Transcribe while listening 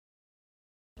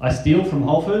I steal from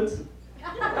Whole Foods.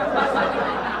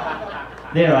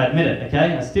 There, I admit it,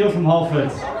 okay? I steal from Whole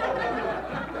Foods.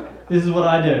 This is what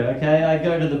I do, okay? I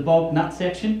go to the bulk nut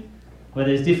section where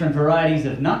there's different varieties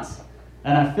of nuts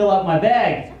and I fill up my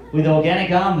bag with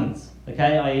organic almonds,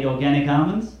 okay? I eat organic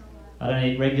almonds. I don't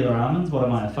eat regular almonds. What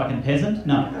am I, a fucking peasant?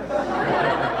 No.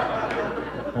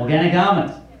 Organic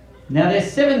almonds. Now they're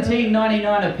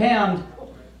 $17.99 a pound,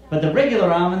 but the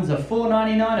regular almonds are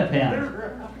 $4.99 a pound.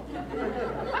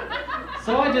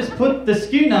 So I just put the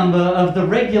SKU number of the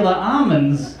regular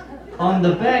almonds on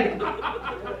the bag,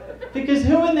 because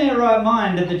who in their right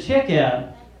mind at the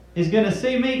checkout is going to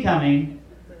see me coming,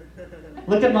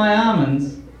 look at my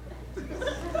almonds.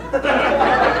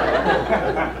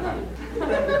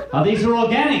 Oh, these are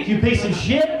organic, you piece of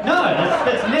shit. No,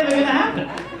 that's never going to happen.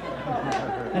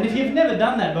 And if you've never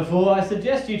done that before, I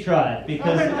suggest you try it,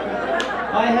 because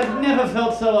I have never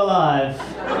felt so alive.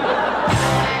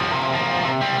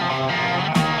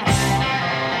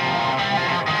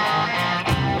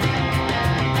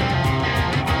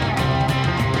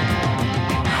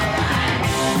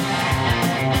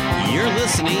 You're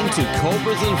listening to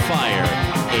Cobras and Fire,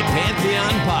 a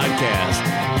Pantheon podcast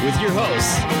with your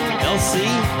hosts, LC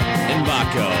and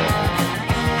Baco.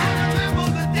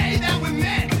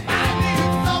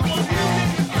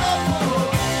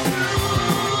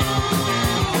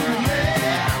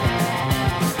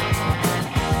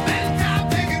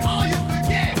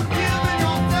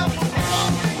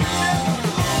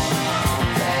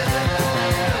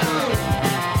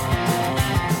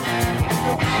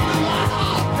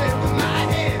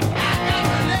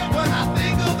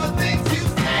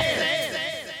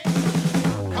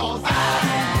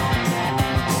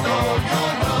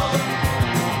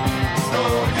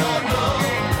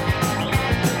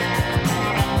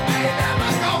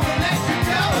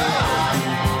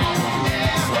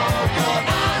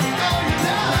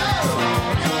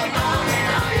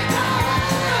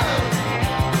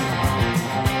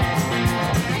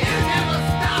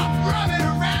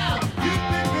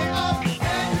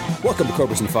 Welcome to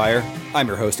Cobras and Fire. I'm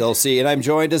your host, LC, and I'm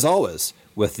joined, as always,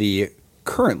 with the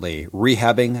currently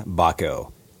rehabbing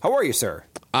Baco. How are you, sir?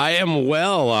 I am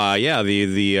well.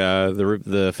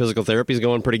 The physical therapy is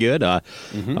going pretty good.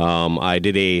 I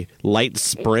did a light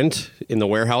sprint in the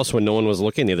warehouse when no one was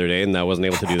looking the other day, and I wasn't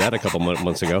able to do that a couple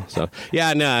months ago. So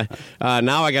yeah, now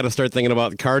I got to start thinking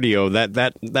about cardio.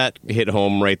 That hit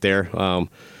home right there.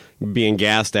 Being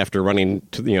gassed after running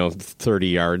 30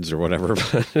 yards or whatever.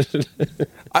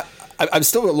 I'm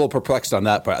still a little perplexed on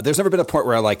that, but there's never been a point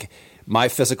where my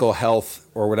physical health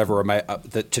or whatever, or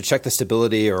to check the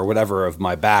stability or whatever of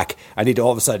my back, I need to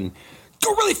all of a sudden go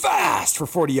really fast for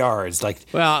 40 yards.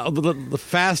 Well, the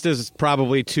fast is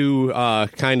probably too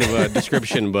kind of a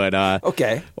description, but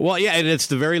okay. Well, yeah, and it's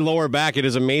the very lower back. It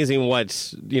is amazing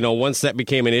what once that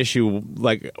became an issue,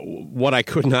 what I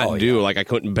could not do. Yeah. I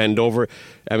couldn't bend over.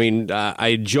 I mean,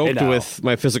 I joked with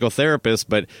my physical therapist,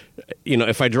 but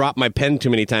if I drop my pen too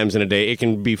many times in a day, it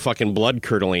can be fucking blood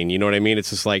curdling. You know what I mean?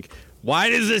 It's just why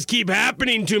does this keep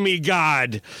happening to me,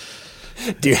 God?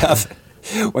 Do you have,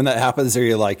 when that happens, are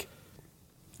you like,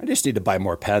 I just need to buy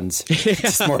more pens.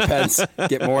 Just more pens.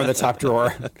 Get more in the top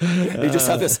drawer. You just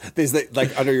have these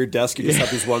under your desk. You just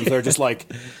have these ones that are just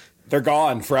they're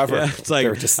gone forever. Yeah,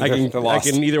 it's I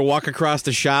can either walk across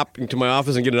the shop to my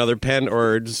office and get another pen,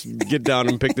 or just get down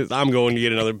and pick this. I'm going to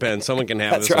get another pen. Someone can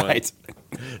have this one. That's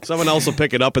right. Someone else will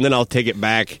pick it up, and then I'll take it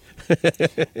back.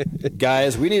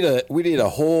 Guys, we need a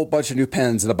whole bunch of new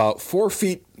pens at about 4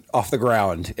 feet off the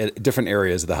ground at different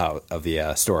areas of the house, of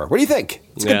the store. What do you think?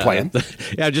 It's a good plan.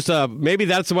 Yeah, just maybe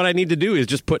that's what I need to do is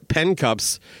just put pen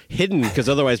cups hidden, because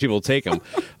otherwise people will take them.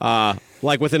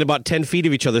 Within about 10 feet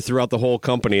of each other throughout the whole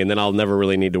company, and then I'll never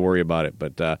really need to worry about it.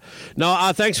 But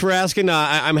thanks for asking.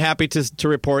 I'm happy to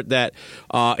report that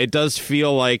it does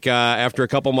feel like after a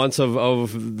couple months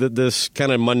of this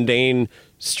kind of mundane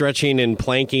stretching and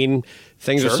planking,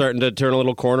 things are starting to turn a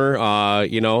little corner.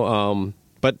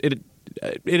 But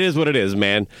it is what it is,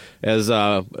 man. As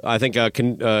I think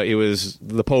it was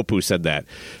the Pope who said that,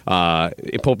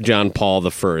 Pope John Paul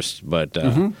I. But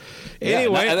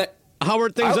anyway, how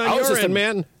are things on your end,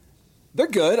 man? They're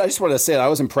good. I just want to say that I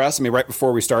was impressed. I mean, right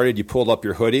before we started, you pulled up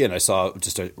your hoodie, and I saw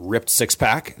just a ripped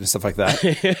six-pack and stuff like that.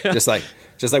 just like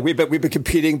we've been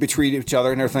competing between each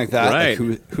other and everything like that. Right.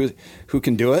 Who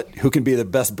can do it? Who can be the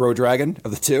best bro dragon of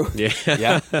the two?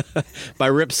 Yeah. By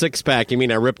ripped six-pack, you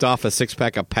mean I ripped off a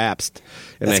six-pack of Pabst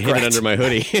and That's I hid it under my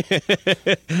hoodie.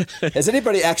 Has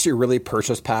anybody actually really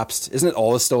purchased Pabst? Isn't it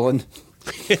always stolen?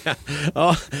 Yeah.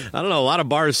 Oh, I don't know. A lot of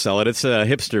bars sell it. It's a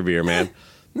hipster beer, man.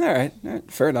 All right.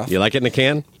 Fair enough. You like it in a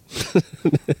can?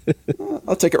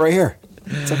 I'll take it right here.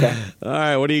 It's okay. All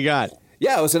right, what do you got?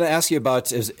 Yeah, I was going to ask you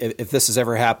about if this has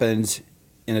ever happened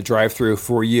in a drive-thru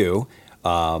for you.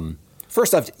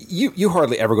 First off, you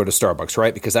hardly ever go to Starbucks,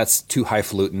 right? Because that's too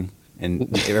highfalutin.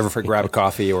 And do you ever grab a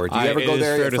coffee, or do you ever go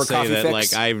there for a coffee that, fix?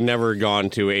 Like, I've never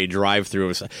gone to a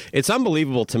drive-through. It's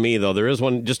unbelievable to me, though. There is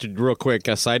one, just a real quick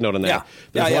side note on that. Yeah.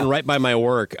 There's one right by my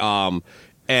work,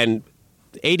 and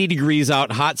 80 degrees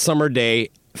out, hot summer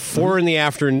day, 4 in the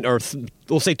afternoon, or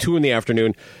we'll say 2 in the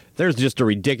afternoon. There's just a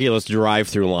ridiculous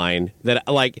drive-through line that,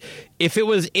 like, if it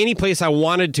was any place I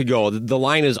wanted to go, the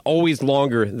line is always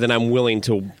longer than I'm willing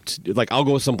to like, I'll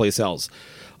go someplace else.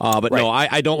 But no,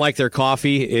 I don't like their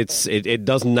coffee. It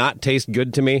does not taste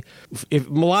good to me. If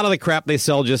a lot of the crap they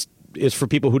sell just is for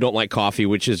people who don't like coffee,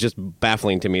 which is just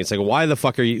baffling to me. It's like, why the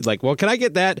fuck are you like? Well, can I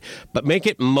get that? But make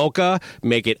it mocha,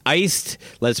 make it iced.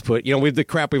 Let's put with the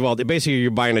crap we've all. Basically,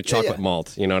 you're buying a chocolate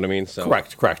malt. You know what I mean? So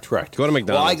Correct. Go to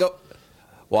McDonald's.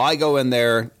 Well, I go in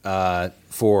there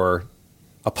for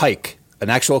a pike, an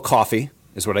actual coffee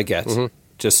is what I get. Mm-hmm.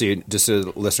 Just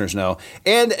so listeners know.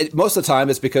 And most of the time,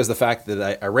 it's because of the fact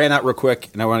that I ran out real quick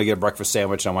and I want to get a breakfast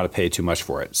sandwich and I want to pay too much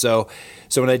for it. So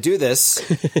when I do this,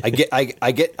 I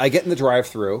get in the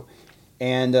drive-thru,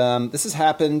 and this has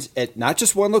happened at not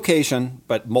just one location,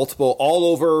 but multiple all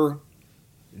over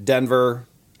Denver,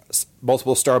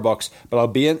 multiple Starbucks. But I'll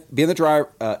be in the drive.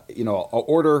 I'll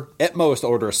order I'll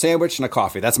order a sandwich and a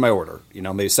coffee. That's my order.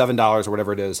 Maybe $7 or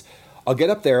whatever it is. I'll get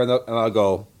up there and I'll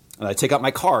go and I take out my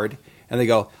card. And they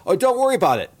go, oh, don't worry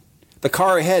about it. The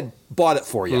car ahead bought it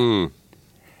for you.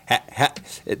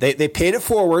 They paid it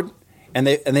forward, and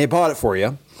they bought it for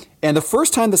you. And the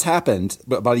first time this happened,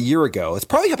 about a year ago, it's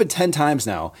probably happened 10 times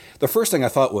now. The first thing I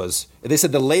thought was, they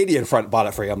said the lady in front bought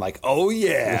it for you. I'm like, oh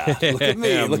yeah, look at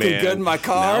me, looking good in my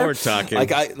car. Now we're talking. You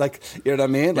know what I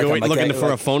mean? You're looking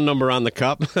for a phone number on the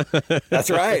cup. That's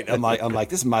right. I'm like,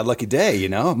 this is my lucky day.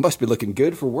 I must be looking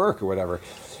good for work or whatever.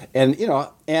 And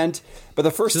but the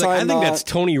first time, I think that's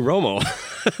Tony Romo.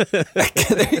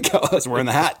 There you go. I was wearing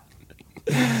the hat.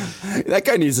 That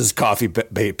guy needs his coffee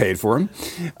paid for him.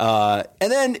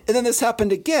 And then this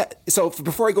happened again. So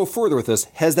before I go further with this,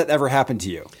 has that ever happened to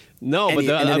you? No, but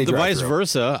the vice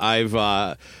versa. I've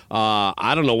I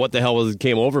don't know what the hell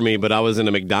came over me, but I was in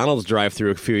a McDonald's drive-thru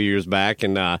a few years back,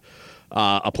 and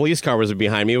a police car was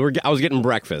behind me. I was getting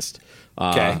breakfast.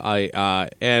 Okay.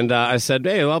 I said,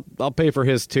 hey, I'll pay for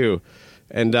his too,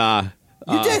 and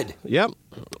you did. Yep.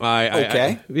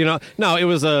 Okay. No, it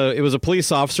was a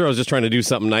police officer. I was just trying to do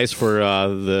something nice for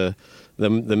the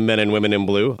men and women in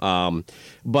blue. I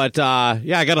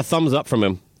got a thumbs up from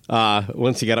him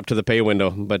once he got up to the pay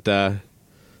window. But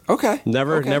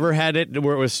never had it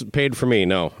where it was paid for me.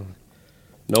 No.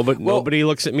 Nobody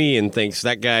looks at me and thinks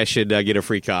that guy should get a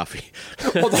free coffee.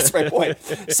 Well, that's my point.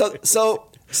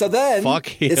 So then fuck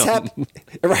him.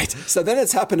 Right. So then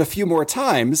it's happened a few more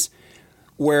times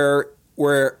where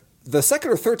the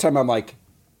second or third time I'm like,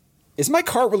 is my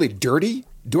car really dirty?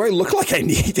 Do I look like I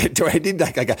need it? Do I need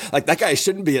like that guy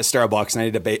shouldn't be at Starbucks and I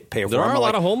need to pay for him? There are a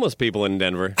lot of homeless people in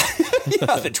Denver.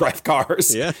 Yeah, that drive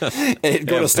cars. Yeah. And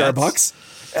go to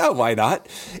Starbucks. Yeah, why not?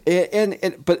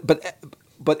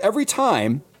 But every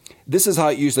time, this is how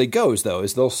it usually goes, though,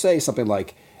 is they'll say something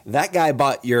like, that guy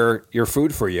bought your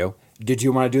food for you. Did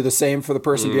you want to do the same for the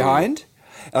person behind?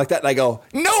 And like that, and I go,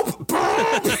 nope.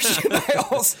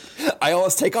 I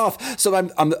always take off. So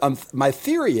my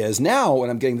theory is now, when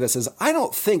I'm getting this, is I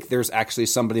don't think there's actually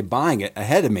somebody buying it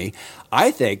ahead of me. I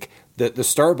think that the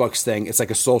Starbucks thing, it's like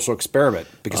a social experiment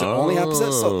because it only happens at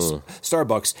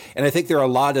Starbucks. And I think they're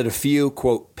allotted a few,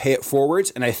 quote, pay it forwards.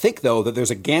 And I think, though, that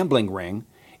there's a gambling ring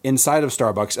inside of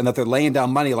Starbucks and that they're laying down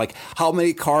money. Like, how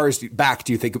many cars back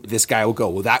do you think this guy will go?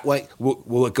 Will that way?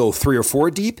 Will it go 3 or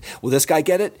 4 deep? Will this guy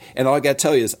get it? And all I got to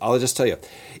tell you is, I'll just tell you,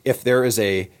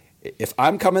 if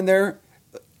I'm coming there,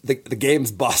 the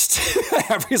game's bust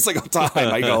every single time.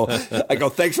 I go,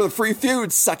 thanks for the free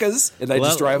food, suckers, and I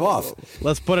just drive off.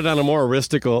 Let's put it on a more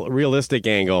realistic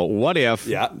angle. What if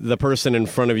the person in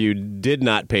front of you did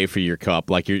not pay for your cup,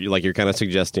 like you're kind of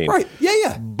suggesting? Right?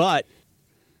 Yeah. But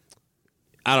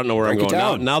I don't know where I'm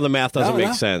going. Now the math doesn't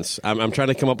make sense. I'm trying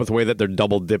to come up with a way that they're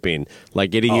double dipping, like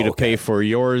getting you to pay for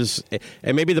yours,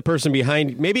 and maybe the person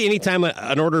behind. Maybe anytime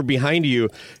an order behind you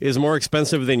is more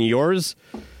expensive than yours,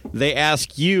 they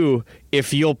ask you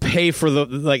if you'll pay for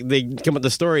they come up with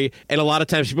the story, and a lot of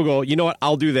times people go, you know what,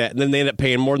 I'll do that, and then they end up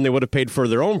paying more than they would have paid for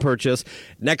their own purchase.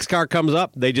 Next car comes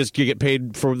up, you get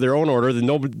paid for their own order.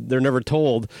 They're never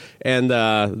told, and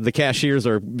the cashiers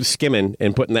are skimming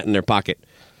and putting that in their pocket.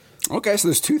 Okay, so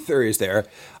there's 2 theories there.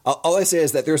 All I say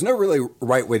is that there's no really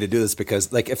right way to do this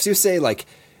because, like, if you say, like,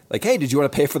 hey, did you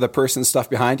want to pay for the person's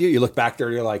stuff behind you? You look back there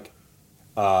and you're like,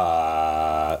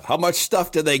 how much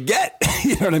stuff do they get?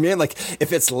 You know what I mean? Like,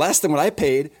 if it's less than what I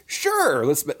paid, sure,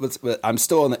 let's I'm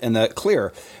still in the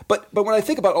clear. But when I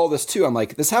think about all this too, I'm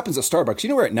like, this happens at Starbucks. You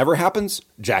know where it never happens?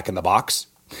 Jack in the Box.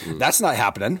 That's not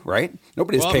happening, right?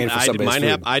 Nobody's paying for somebody's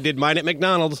food. I did mine at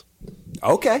McDonald's.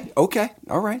 Okay,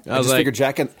 all right. I figured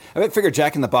Jack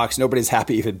in the Box. Nobody's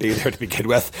happy even being there to begin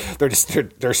with. They're just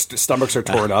their stomachs are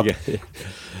torn up.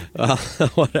 Yeah.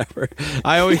 Whatever.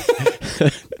 I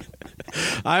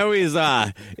always,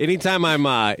 anytime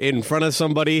I'm in front of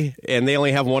somebody and they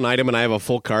only have one item and I have a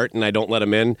full cart and I don't let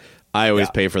them in, I always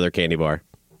pay for their candy bar.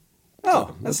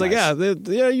 Oh, that's like, nice.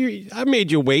 I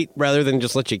made you wait rather than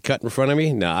just let you cut in front of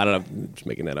me. No, I don't know. I'm just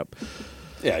making that up.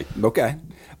 Yeah, okay.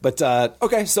 But,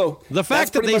 okay, so... The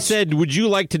fact that they said, would you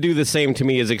like to do the same to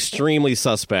me is extremely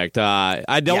suspect.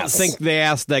 I don't think they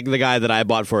asked the guy that I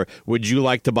bought for, would you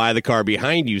like to buy the car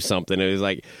behind you something? It was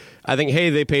like, I think, hey,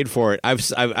 they paid for it.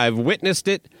 I've witnessed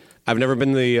it. I've never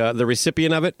been the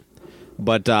recipient of it.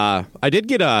 But I did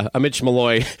get a Mitch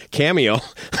Malloy cameo.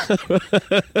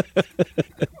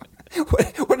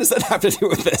 What does that have to do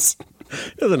with this?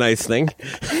 It was a nice thing.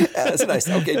 Yeah, it's nice.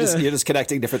 Okay, you're just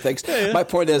connecting different things. Yeah. My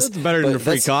point is... It's better than a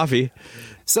free coffee.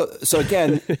 So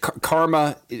again,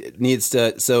 karma needs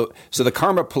to... So the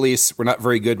karma police were not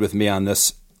very good with me on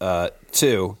this,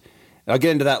 too. I'll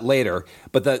get into that later.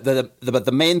 But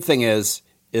the main thing is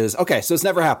okay. So it's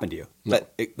never happened to you. No.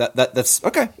 That's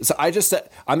okay. So I just said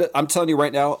I'm telling you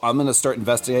right now. I'm going to start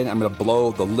investigating. I'm going to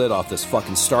blow the lid off this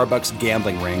fucking Starbucks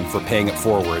gambling ring for paying it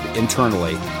forward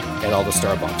internally at all the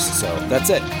Starbucks. So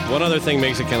that's it. One other thing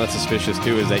makes it kind of suspicious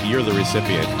too is that you're the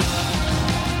recipient.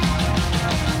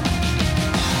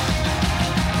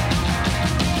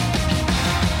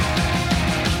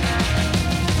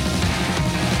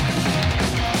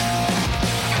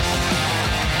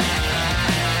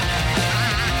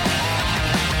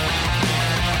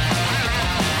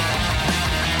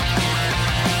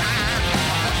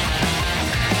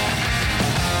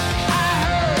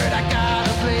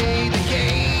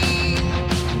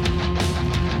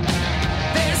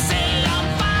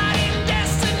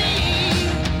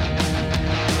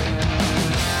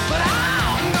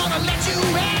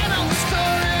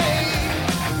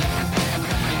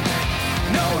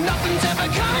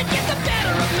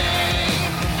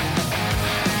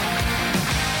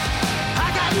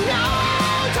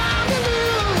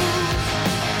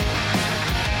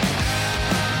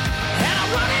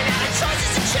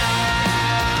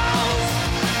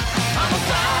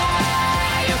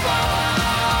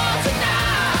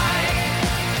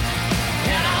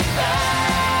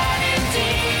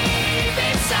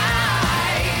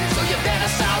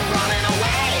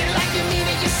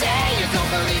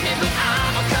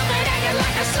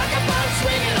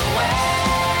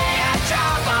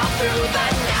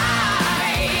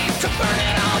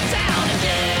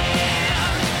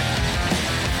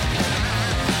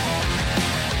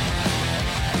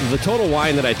 The Total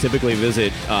Wine that I typically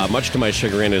visit, much to my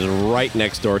chagrin, is right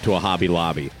next door to a Hobby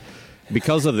Lobby.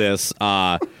 Because of this,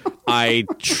 I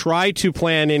try to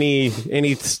plan any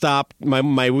stop,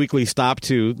 my weekly stop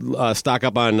to stock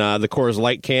up on the Coors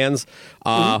Light cans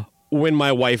when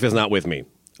my wife is not with me.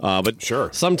 But sure,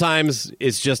 sometimes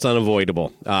it's just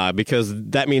unavoidable because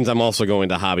that means I'm also going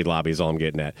to Hobby Lobby is all I'm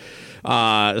getting at.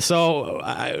 So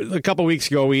a couple weeks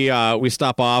ago, we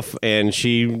stop off and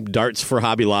she darts for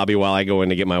Hobby Lobby while I go in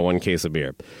to get my one case of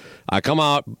beer. I come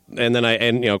out and then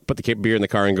I put the beer in the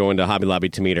car and go into Hobby Lobby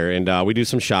to meet her, and we do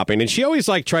some shopping. And she always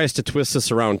tries to twist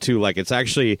this around too, like it's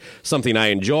actually something I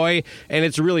enjoy and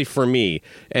it's really for me.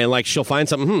 And like she'll find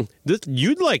something,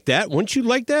 you'd like that, wouldn't you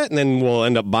like that? And then we'll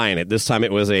end up buying it. This time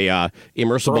it was a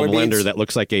immersible blender that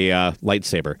looks like a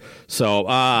lightsaber. So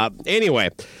anyway.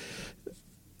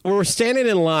 We're standing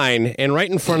in line, and right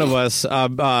in front of us,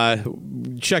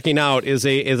 checking out, is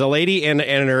a lady and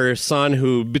her son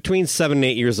who between 7 and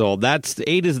 8 years old. 8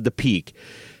 is the peak,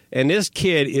 and this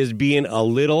kid is being a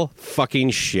little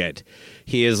fucking shit.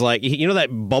 He is like, that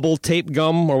bubble tape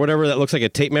gum or whatever that looks like a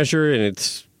tape measure, and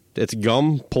it's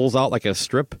gum pulls out like a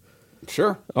strip.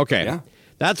 Sure. Okay. Yeah.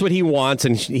 That's what he wants,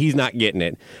 and he's not getting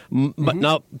it. But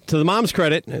now, to the mom's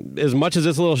credit, as much as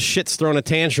this little shit's throwing a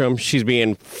tantrum, she's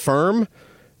being firm,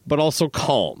 but also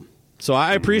calm. So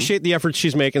I appreciate the efforts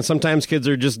she's making. Sometimes kids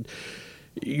are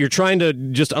you're trying to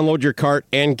just unload your cart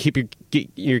and get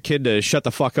your kid to shut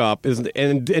the fuck up.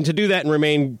 And to do that and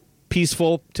remain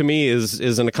peaceful, to me,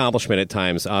 is an accomplishment at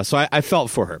times. So I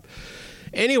felt for her.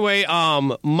 Anyway,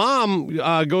 mom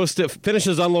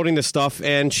finishes unloading the stuff,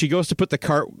 and she goes to put the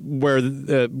cart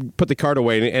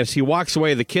away. And as she walks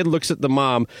away, the kid looks at the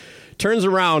mom, turns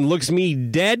around, looks me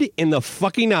dead in the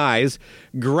fucking eyes,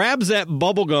 grabs that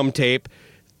bubblegum tape,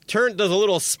 does a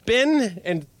little spin,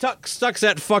 and stucks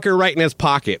that fucker right in his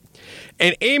pocket.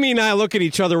 And Amy and I look at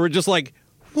each other. We're just like,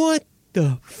 what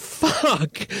the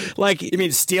fuck? Like, You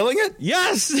mean stealing it?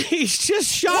 yes, he's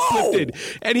just shoplifted.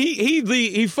 Whoa. And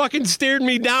he fucking stared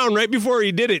me down right before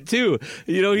he did it too.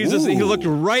 He looked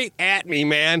right at me,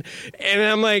 man. And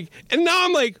I'm like, and now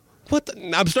I'm like, what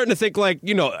I'm starting to think like,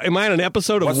 am I on an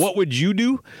episode of What Would You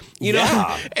Do?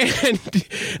 Yeah. And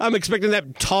I'm expecting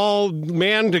that tall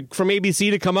man from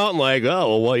ABC to come out and like,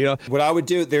 What I would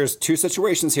do, there's two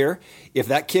situations here. If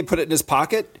that kid put it in his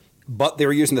pocket, but they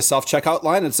were using the self-checkout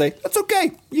line, and say, that's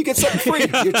okay. You get something free.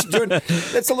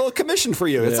 It's a little commission for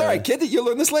you. It's all right, kid. You'll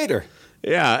learn this later.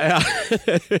 Yeah.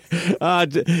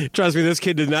 Trust me, this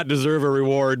kid did not deserve a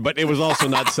reward, but it was also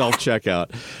not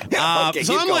self-checkout. Okay,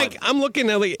 so I'm looking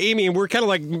at like Amy, and we're kind of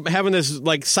like having this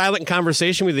like silent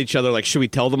conversation with each other. Like, should we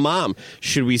tell the mom?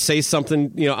 Should we say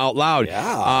something, out loud?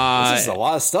 Yeah, this is a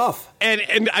lot of stuff.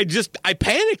 And I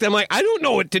panicked. I'm like, I don't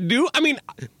know what to do. I mean,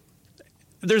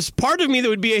 there's part of me that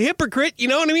would be a hypocrite, you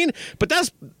know what I mean? But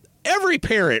that's every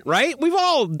parent, right? We've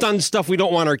all done stuff we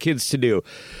don't want our kids to do.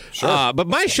 Sure. But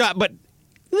not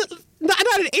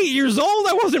at 8 years old.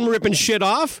 I wasn't ripping shit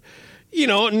off,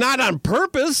 not on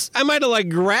purpose. I might have like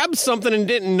grabbed something and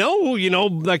didn't know,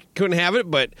 like couldn't have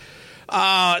it. But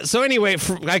so anyway,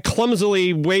 I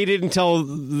clumsily waited until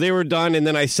they were done, and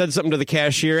then I said something to the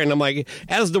cashier, and I'm like,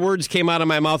 as the words came out of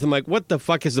my mouth, I'm like, what the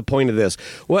fuck is the point of this?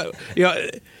 What,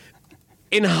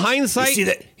 in hindsight,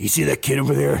 you see that kid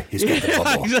over there? He's got the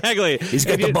bubble. Exactly. He's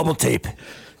got the bubble tape.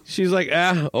 She's like,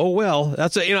 oh well,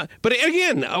 that's a, But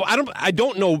again, I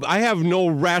don't know. I have no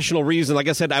rational reason. Like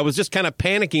I said, I was just kind of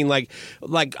panicking.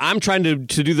 Like I'm trying to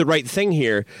do the right thing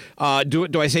here. Do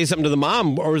I say something to the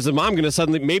mom, or is the mom going to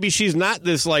suddenly? Maybe she's not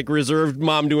this like reserved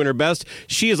mom doing her best.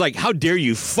 She is like, how dare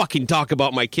you fucking talk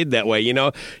about my kid that way? You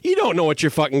don't know what you're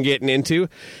fucking getting into.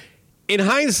 In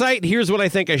hindsight, here's what I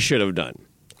think I should have done.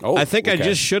 I think I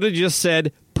just should have just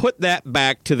said, put that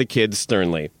back to the kids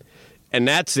sternly. And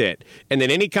that's it. And then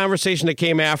any conversation that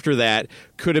came after that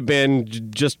could have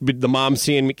been just the mom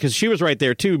seeing me, because she was right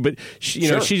there too, but she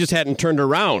just hadn't turned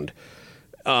around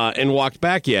and walked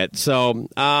back yet. So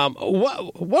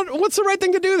what's the right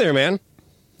thing to do there, man?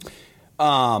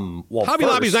 Hobby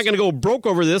Lobby's not going to go broke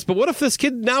over this, but what if this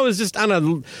kid now is just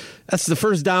that's the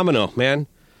first domino, man?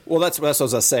 Well, that's what I was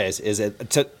going to say is it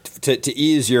to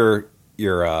ease your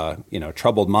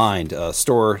troubled mind,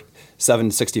 store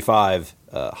 765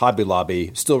 Hobby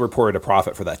Lobby still reported a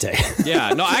profit for that day.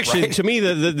 Yeah, no, actually, right? To me,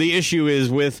 the issue is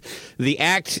with the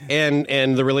act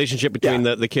and the relationship between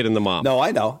the kid and the mom. No,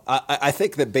 I know. I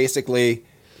think that basically,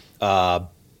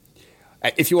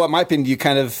 if you want my opinion,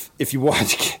 if you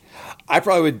want, I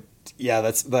probably would. Yeah,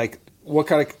 that's like what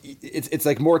kind of. It's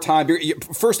like more time.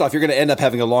 First off, you're going to end up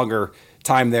having a longer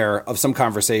time there of some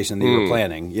conversation that you were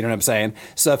planning. You know what I'm saying?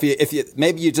 So if you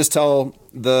maybe you just tell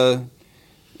the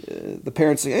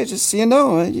parents, hey, just so you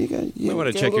know, you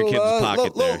want to check your kid's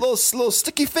pocket there. Little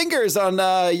sticky fingers on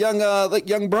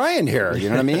young Brian here. You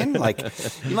know what I mean? Like,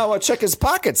 you might want to check his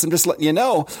pockets. I'm just letting you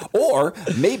know. Or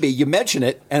maybe you mention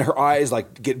it, and her eyes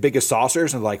like get big as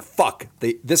saucers, and like, fuck,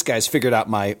 this guy's figured out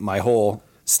my whole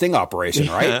sting operation,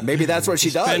 right? Yeah. Maybe that's what she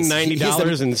does. Spend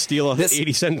 $90 and steal a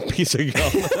 80-cent piece of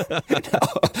gum.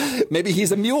 No, maybe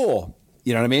he's a mule.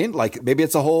 You know what I mean? Like maybe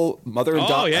it's a whole mother and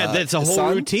daughter. Oh yeah, that's a whole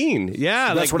son. Routine.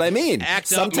 Yeah, that's what I mean.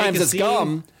 Sometimes it's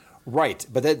gum, right?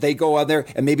 But they go out there,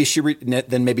 and maybe she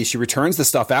returns the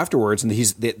stuff afterwards, and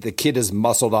the kid has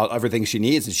muscled out everything she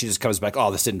needs, and she just comes back. Oh,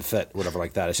 this didn't fit, whatever,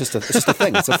 like that. It's just a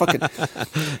thing. It's a fucking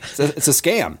it's a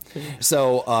scam.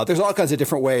 So there's all kinds of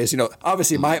different ways.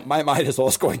 Obviously my mind is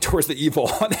always going towards the evil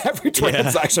on every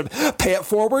transaction. Yeah. Pay it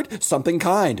forward, something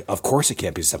kind. Of course, it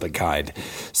can't be something kind.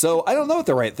 So I don't know what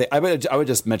the right thing. I would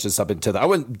just mention something to them. I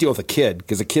wouldn't deal with a kid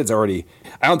because the kid's already.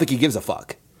 I don't think he gives a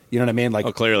fuck. You know what I mean?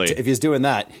 Like, clearly, if he's doing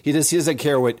that, he doesn't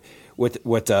care what he's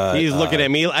looking at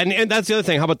me, and that's the other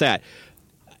thing. How about that?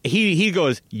 He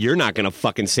goes, "You're not going to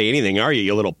fucking say anything, are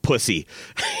you little pussy?"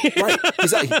 Right?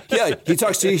 He's like, yeah. He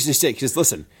talks to you. He says,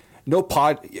 "Listen, no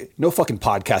fucking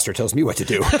podcaster tells me what to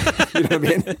do." You know what I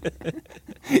mean?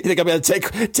 You think I'm going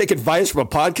to take advice from a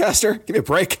podcaster? Give me a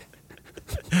break.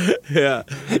 Yeah,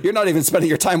 you're not even spending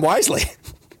your time wisely.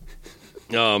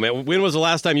 Oh man, when was the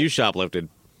last time you shoplifted?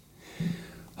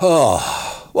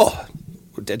 Oh, well,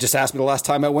 just ask me the last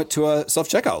time I went to a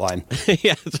self-checkout line.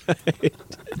 Yeah, that's right.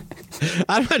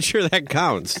 I'm not sure that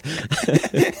counts.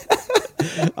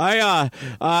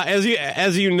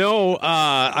 As you know,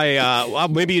 well,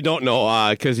 maybe you don't know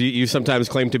because you sometimes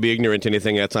claim to be ignorant to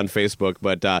anything that's on Facebook.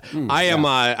 But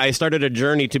I started a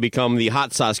journey to become the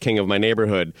hot sauce king of my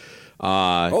neighborhood.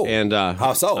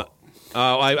 How so?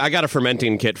 I got a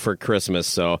fermenting kit for Christmas,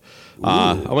 so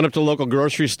I went up to the local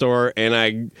grocery store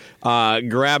and I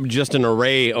grabbed just an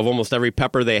array of almost every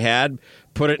pepper they had,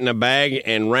 put it in a bag,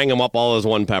 and rang them up all as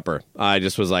one pepper. I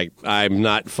just was like, I'm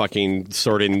not fucking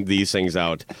sorting these things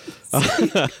out.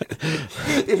 These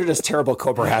are just terrible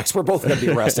Cobra hacks. We're both going to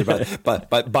be arrested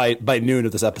by noon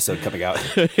of this episode coming out.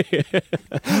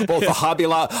 Both the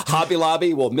Hobby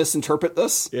Lobby will misinterpret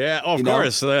this. Yeah, of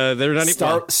course. They're not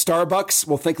even... Starbucks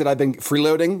will think that I've been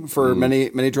freeloading for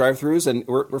many drive-thrus, and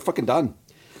we're fucking done.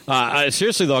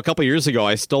 Seriously, though, a couple years ago,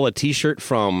 I stole a T-shirt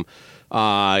from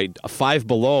Five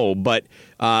Below, but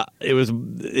it was.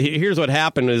 Here's what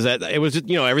happened: is that it was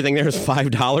just, everything there was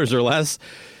 $5 or less.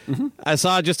 Mm-hmm. I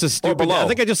saw just a stupid. I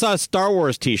think I just saw a Star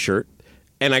Wars T-shirt,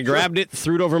 and I grabbed it,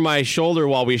 threw it over my shoulder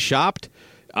while we shopped.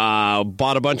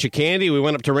 Bought a bunch of candy. We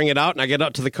went up to ring it out, and I get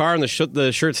out to the car, and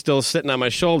the shirt's still sitting on my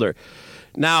shoulder.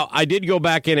 Now, I did go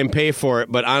back in and pay for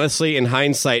it, but honestly, in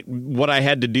hindsight, what I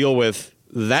had to deal with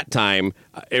that time,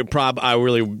 I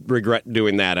really regret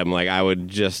doing that. I'm like, I would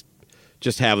just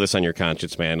have this on your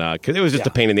conscience, man, because it was just a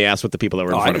pain in the ass with the people that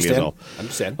were in front of me as well. I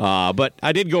understand. But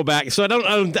I did go back, so I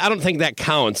don't think that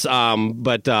counts.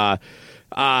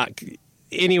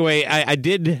 Anyway, I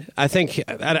did. I think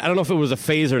I don't know if it was a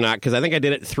phase or not, because I think I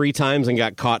did it 3 times and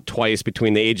got caught twice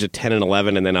between the age of 10 and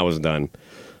 11, and then I was done.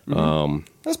 Mm-hmm.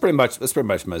 That's pretty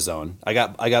much my zone. I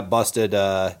got busted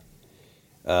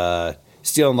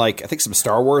stealing I think some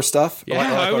Star Wars stuff. Yeah,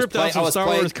 I ripped out some Star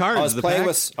Wars cards. I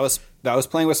was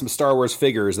playing with some Star Wars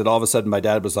figures that all of a sudden my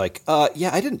dad was like, yeah,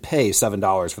 I didn't pay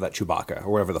 $7 for that Chewbacca or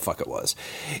whatever the fuck it was.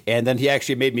 And then he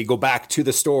actually made me go back to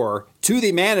the store, to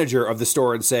the manager of the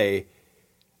store, and say,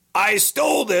 I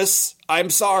stole this. I'm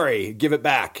sorry. Give it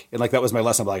back. And that was my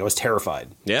lesson. I was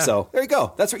terrified. Yeah. So there you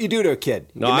go. That's what you do to a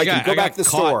kid. No, you I go back to the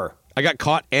store. I got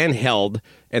caught and held,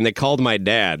 and they called my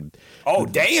dad. Oh,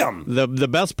 damn. The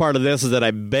best part of this is that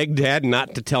I begged Dad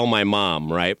not to tell my mom,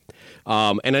 right?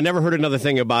 And I never heard another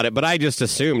thing about it, but I just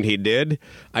assumed he did.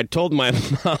 I told my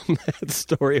mom that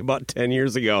story about 10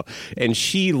 years ago, and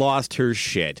she lost her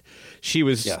shit. She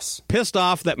was pissed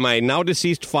off that my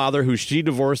now-deceased father, who she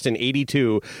divorced in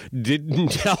 82, didn't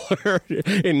tell her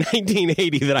in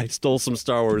 1980 that I stole some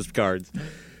Star Wars cards.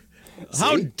 See?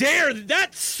 How dare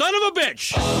that son of a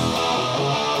bitch!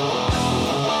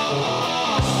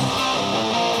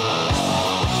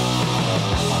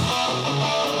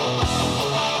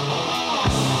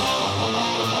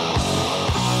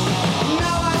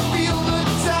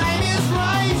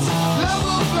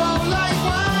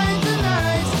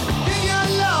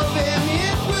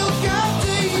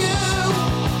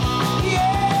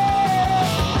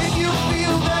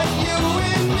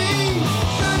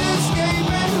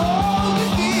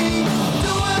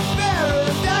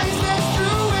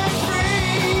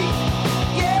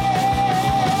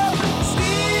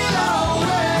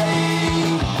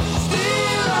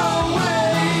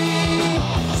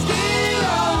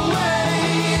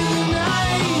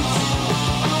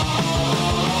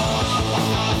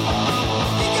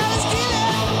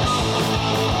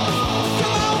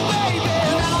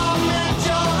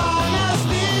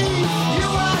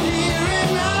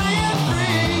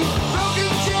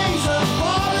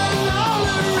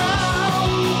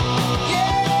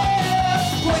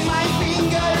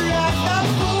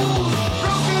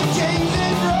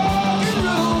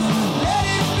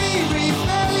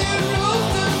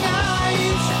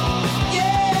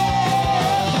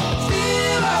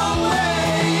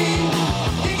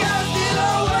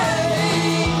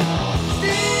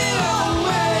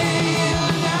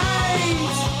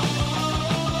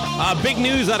 Big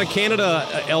news out of Canada,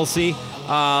 Elsie.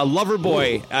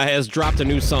 Loverboy has dropped a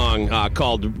new song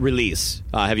called Release.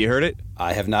 Have you heard it?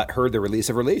 I have not heard the release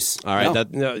of Release. All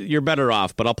right, no. You're better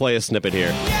off, but I'll play a snippet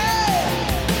here.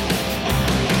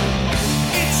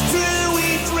 It's true,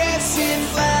 we dress in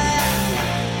black.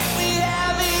 We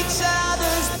have each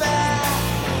other's back.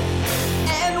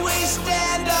 And we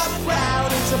stand up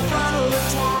proud. It's a frontal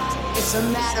attack. It's a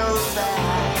matter of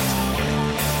fact.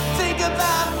 Think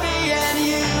about me and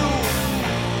you.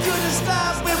 Couldn't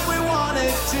stop if we wanted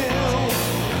to.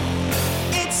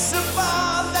 It's a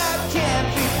bond that can't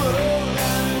be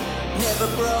broken, never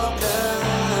broken.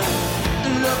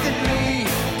 Look at me,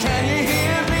 can you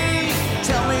hear me?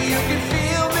 Tell me you can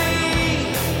feel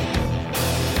me.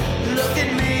 Look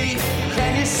at me,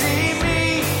 can you see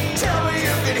me? Tell me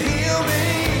you can heal me.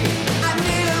 I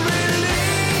need a release.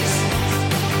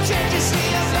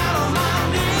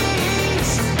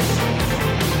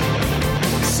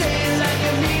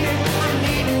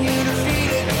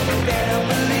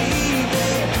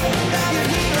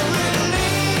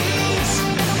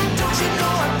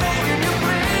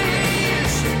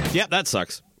 Yeah, that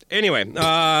sucks. Anyway,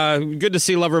 good to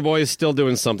see Loverboy still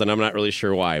doing something. I'm not really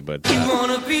sure why, but They're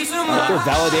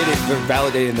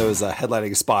validating those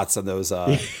headlining spots on those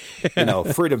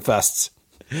Freedom Fests.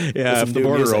 yeah, if the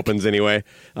border opens anyway.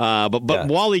 But Yeah.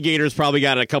 Wally Gator's probably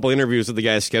got a couple interviews with the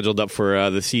guys scheduled up for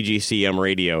the CGCM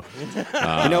radio.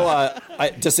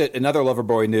 Just another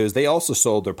Loverboy news. They also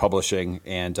sold their publishing,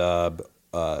 and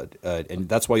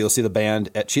that's why you'll see the band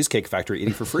at Cheesecake Factory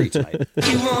eating for free tonight.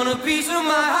 You want a piece of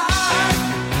my heart?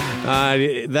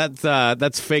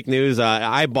 That's fake news.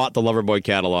 I bought the Loverboy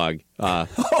catalog. Oh,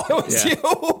 it was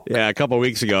you? Yeah, a couple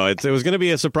weeks ago. It was going to be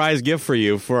a surprise gift for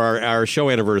you for our show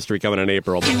anniversary coming in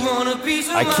April. You want a piece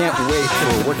of I my can't heart? wait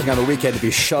for working on the weekend to be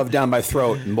shoved down my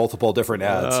throat in multiple different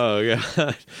ads. Oh,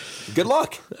 yeah. Good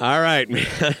luck. All right,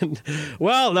 man.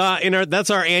 Well,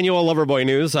 that's our annual Loverboy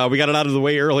news. We got it out of the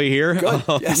way early here. Good,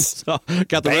 yes. So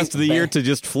got the rest of the year to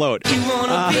just float.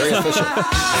 Very official.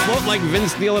 Float like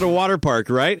Vince Neil at a water park,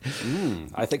 right?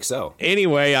 I think so.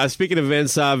 Anyway, speaking of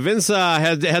Vince, Vince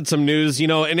had some news,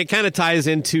 and it kind of ties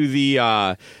into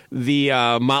the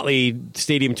Motley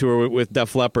Stadium tour with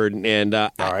Def Leppard. And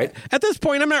All right. at this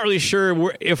point, I'm not really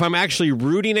sure if I'm actually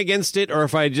rooting against it or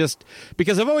if I just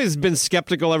because I've always been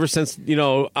skeptical ever since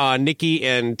Nikki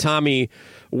and Tommy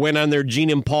went on their Gene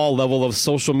and Paul level of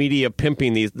social media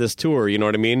pimping this tour. You know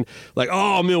what I mean? Like,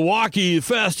 oh, Milwaukee,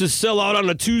 fastest sellout on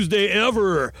a Tuesday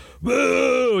ever.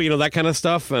 Boo! That kind of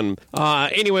stuff. And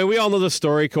anyway, we all know the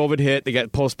story. COVID hit. They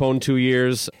got postponed 2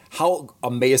 years. How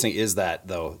amazing is that,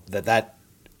 though, that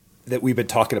we've been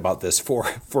talking about this for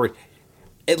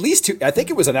at least two. I think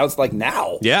it was announced like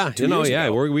now. Yeah, 2 years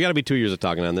ago. we got to be 2 years of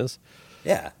talking on this.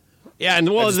 Yeah. Yeah, and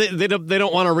they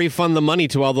don't want to refund the money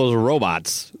to all those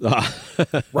robots.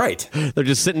 Right. They're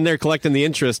just sitting there collecting the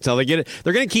interest till they get it.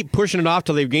 They're going to keep pushing it off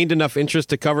till they've gained enough interest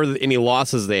to cover any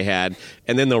losses they had,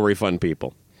 and then they'll refund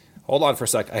people. Hold on for a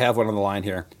sec. I have one on the line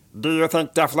here. Do you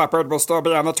think Def Leppard will still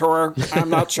be on the tour? I'm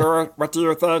not sure. What do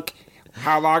you think?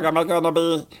 How long am I going to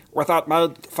be without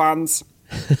my funds?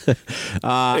 Anyway,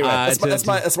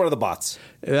 that's one of the bots.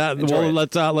 Well,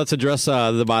 let's address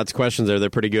the bots' questions there. They're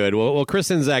pretty good. Well, Chris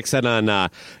Inzak said on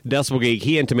Decibel Geek,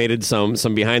 he intimated some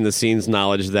behind the scenes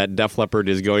knowledge that Def Leppard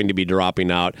is going to be dropping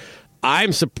out.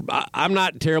 I'm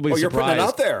not terribly surprised. You're putting it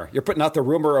out there. You're putting out the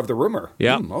rumor of the rumor.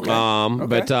 Yeah. Okay. Okay.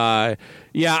 But I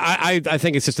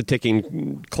think it's just a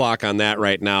ticking clock on that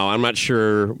right now. I'm not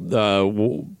sure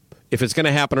if it's going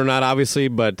to happen or not, obviously,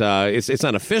 but it's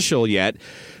not official yet.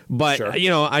 But, Sure.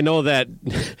 I know that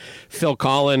Phil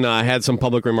Collin had some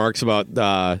public remarks about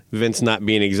Vince not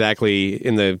being exactly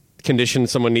in the condition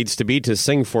someone needs to be to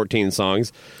sing 14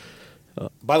 songs.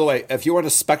 By the way, if you want a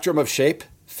spectrum of shape,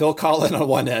 Phil Collin on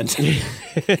one end,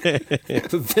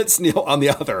 Vince Neil on the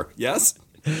other. Yes?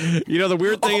 The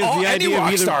weird thing is the any idea of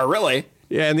rock either... star, really.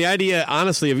 Yeah, and the idea,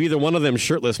 honestly, of either one of them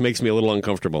shirtless makes me a little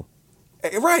uncomfortable.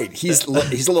 Right. He's a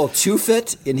little too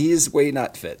fit, and he's way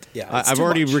not fit. Yeah, I've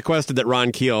already requested that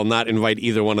Ron Keel not invite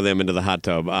either one of them into the hot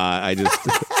tub. I just...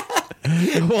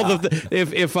 Well,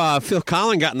 if Phil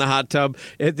Collin got in the hot tub,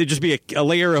 there'd just be a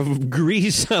layer of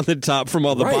grease on the top from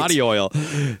all the body oil.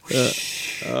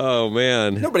 Oh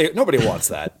man, nobody wants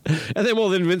that. And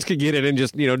then Vince could get it and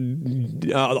just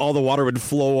all the water would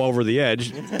flow over the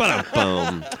edge.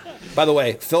 Ba-dum-bum. By the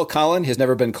way, Phil Collin has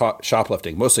never been caught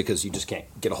shoplifting, mostly because you just can't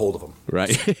get a hold of him. Right,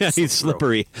 he's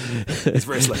slippery. He's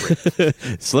very slippery.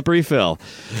 Slippery Phil.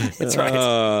 That's right.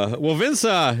 Well, Vince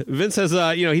has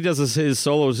he does his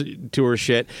solo tour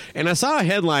shit, and I saw a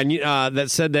headline that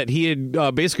said that he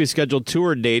had basically scheduled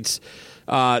tour dates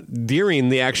during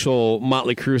the actual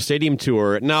Motley Crue Stadium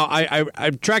tour. Now,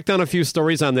 I've tracked down a few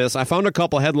stories on this. I found a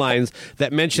couple headlines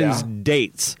that mentions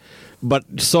dates.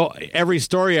 But so every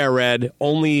story I read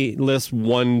only lists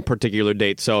one particular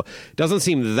date. So it doesn't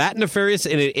seem that nefarious,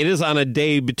 and it is on a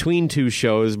day between two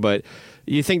shows, but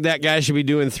you think that guy should be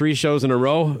doing 3 shows in a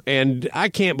row? And I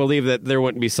can't believe that there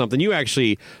wouldn't be something. You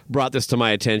actually brought this to my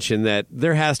attention that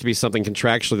there has to be something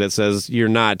contractually that says you're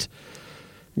not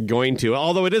going to,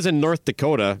 although it is in North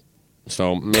Dakota.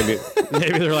 So maybe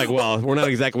they're like, well, we're not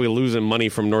exactly losing money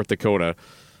from North Dakota.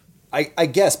 I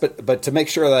guess, but to make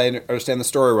sure that I understand the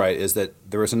story right, is that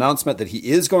there was an announcement that he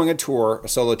is going a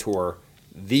solo tour,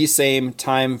 the same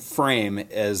time frame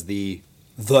as the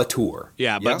tour.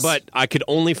 Yeah, yes? but I could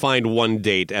only find one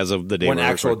date as of the day. One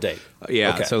actual date.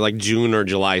 Yeah, okay. So like June or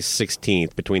July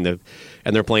 16th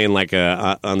and they're playing like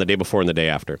on the day before and the day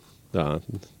after.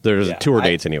 There's tour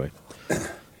dates anyway.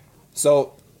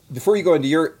 So before you go into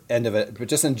your end of it, but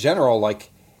just in general,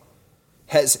 like.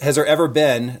 Has there ever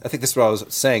been, I think this is what I was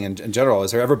saying in general,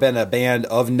 has there ever been a band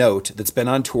of note that's been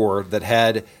on tour that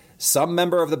had some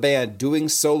member of the band doing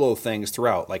solo things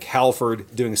throughout, like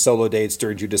Halford doing solo dates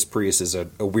during Judas Priest is a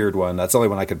weird one. That's the only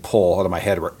one I could pull out of my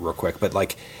head real quick. But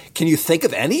like, can you think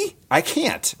of any? I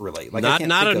can't really. Like,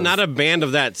 not a band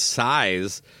of that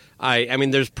size. I mean,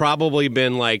 there's probably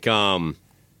been like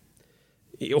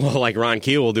like Ron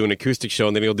Keel will do an acoustic show,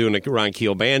 and then he'll do a Ron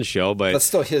Keel band show. But that's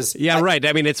still his. Yeah, right.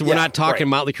 I mean, we're not talking right.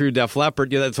 Motley Crue, Def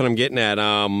Leppard. Yeah, that's what I'm getting at.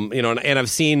 And I've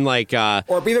seen like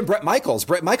or even Bret Michaels.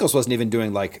 Bret Michaels wasn't even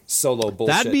doing like solo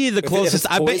bullshit. That'd be the closest.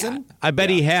 I bet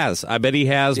he has. I bet he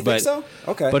has. You but think so?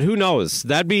 Okay. But who knows?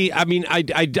 That'd be. I mean, I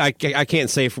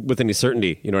can't say with any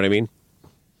certainty. You know what I mean?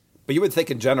 But you would think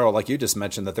in general, like you just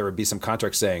mentioned, that there would be some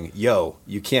contract saying, "Yo,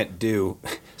 you can't do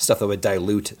stuff that would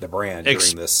dilute the brand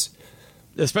during this."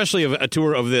 Especially a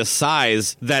tour of this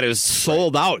size that is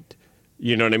sold out.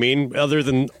 You know what I mean? Other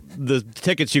than the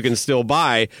tickets you can still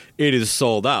buy, it is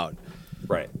sold out.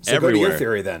 Right. So everywhere. Go to your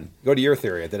theory then. Go to your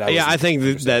theory. I think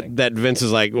that Vince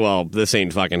is like, well, this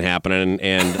ain't fucking happening,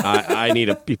 and I need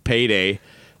a payday.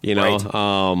 You know,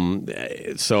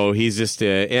 right. So he's just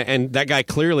and that guy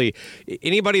clearly.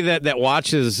 Anybody that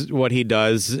watches what he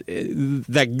does,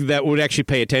 that would actually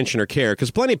pay attention or care, because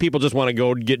plenty of people just want to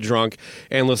go get drunk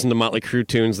and listen to Motley Crue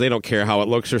tunes. They don't care how it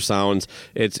looks or sounds.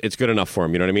 It's good enough for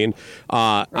them. You know what I mean?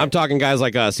 Right. I'm talking guys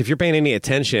like us. If you're paying any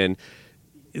attention,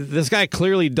 this guy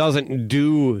clearly doesn't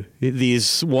do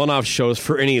these one-off shows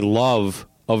for any love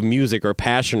of music or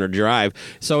passion or drive.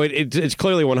 So it's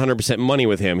clearly 100% money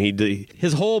with him.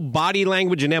 His whole body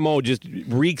language and MO just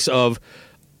reeks of,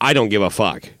 I don't give a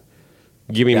fuck.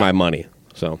 Give me my money.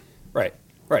 So Right.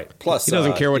 Plus, he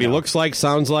doesn't care what he looks like,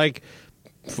 sounds like.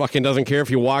 Fucking doesn't care if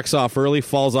he walks off early,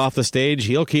 falls off the stage.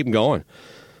 He'll keep going.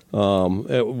 You're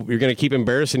going to keep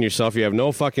embarrassing yourself. You have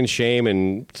no fucking shame,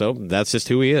 and so that's just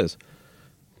who he is.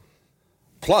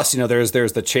 Plus,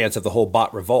 there's the chance of the whole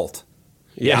bot revolt.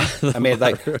 Yeah, I mean,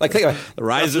 like think about it. The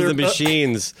rise of the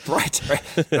machines. Right.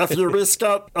 If you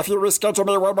reschedule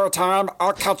me one more time,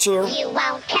 I'll cut you. You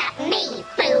won't cut me,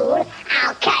 fool.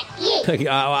 I'll cut you.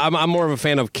 I'm more of a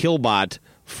fan of Killbot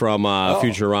from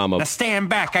Futurama. Now stand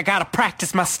back. I gotta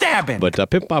practice my stabbing. But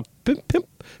Pimp Come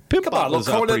on, was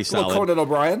pretty solid. little Conan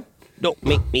O'Brien. Don't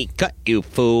make me cut you,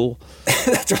 fool.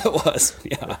 That's what it was.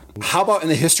 Yeah. How about in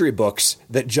the history books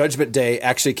that Judgment Day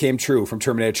actually came true from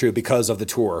Terminator 2 because of the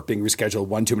tour being rescheduled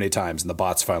one too many times and the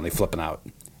bots finally flipping out?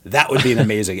 That would be an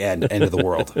amazing end of the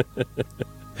world.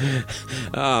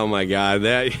 Oh my God!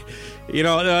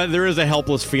 There is a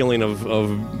helpless feeling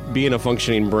of being a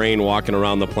functioning brain walking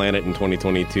around the planet in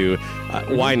 2022.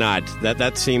 Why not?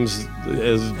 That seems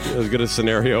as good a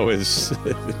scenario as.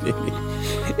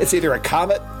 It's either a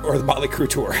comet or the Motley Crue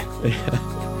tour.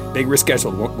 Being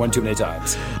rescheduled one too many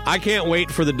times. I can't wait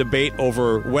for the debate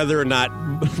over whether or not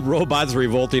robots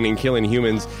revolting and killing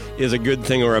humans is a good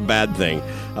thing or a bad thing.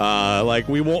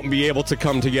 We won't be able to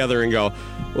come together and go,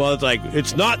 well,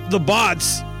 it's not the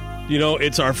bots,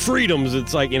 it's our freedoms.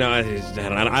 It's like,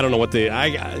 I don't know what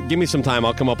give me some time.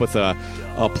 I'll come up with a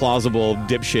plausible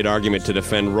dipshit argument to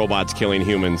defend robots killing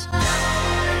humans.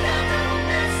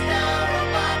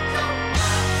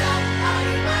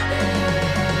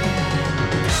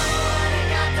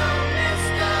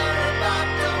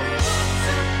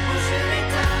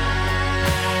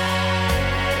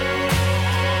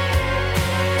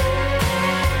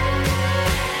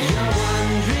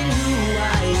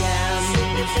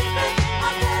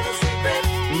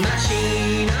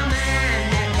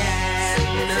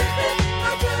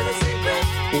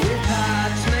 With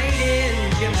parts made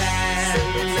in Japan.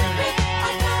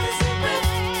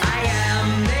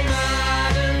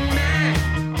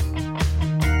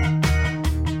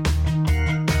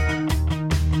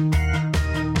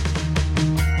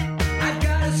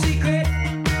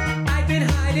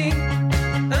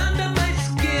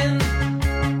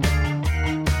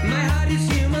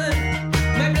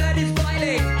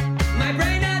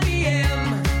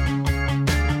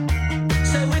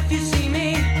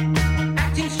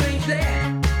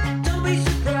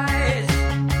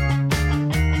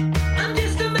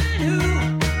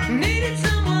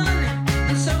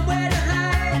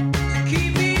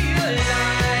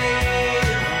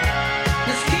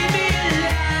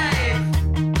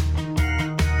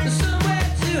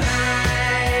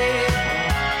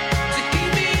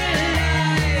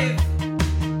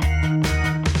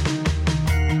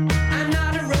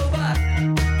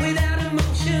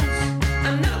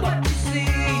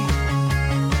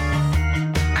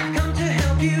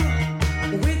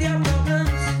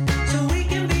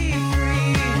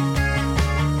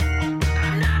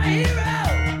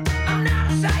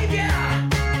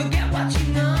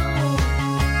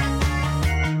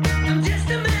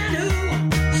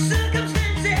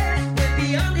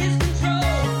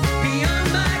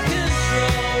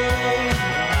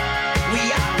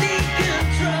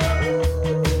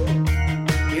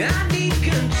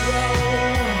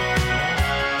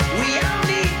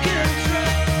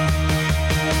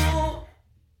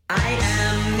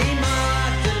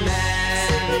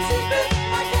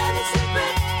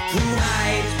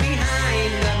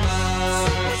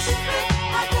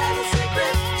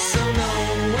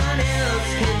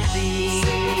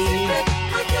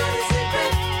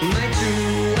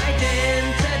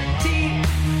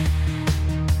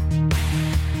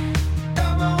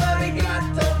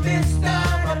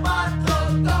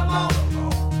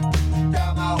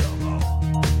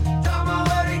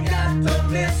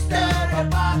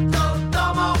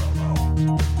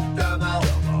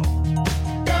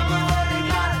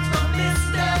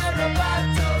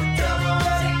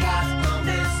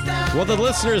 Well, the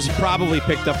listeners probably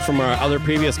picked up from our other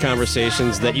previous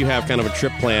conversations that you have kind of a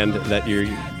trip planned, that you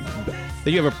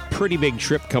have a pretty big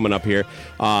trip coming up here.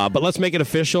 But let's make it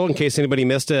official in case anybody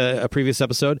missed a previous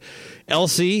episode.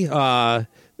 Elsie of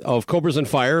Cobras and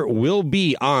Fire will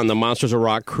be on the Monsters of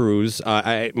Rock cruise.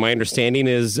 My understanding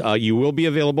is you will be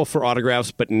available for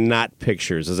autographs, but not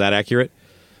pictures. Is that accurate?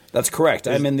 That's correct.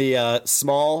 I'm in the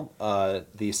small,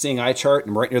 the seeing eye chart,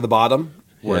 and right near the bottom,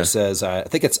 where it says, I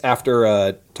think it's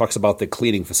after talks about the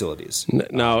cleaning facilities.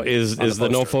 Now, is the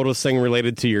no photos thing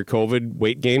related to your COVID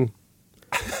weight gain?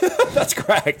 That's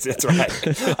correct. That's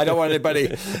right. I don't want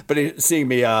anybody seeing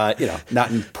me, not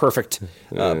in perfect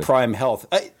prime health.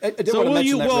 I did So want to will mention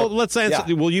you? that Well, let's answer.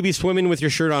 Yeah. Will you be swimming with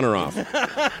your shirt on or off?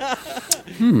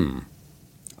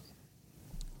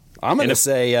 I'm going to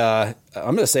say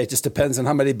it just depends on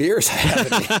how many beers I have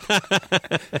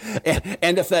in me.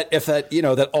 and if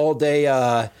that all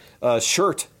day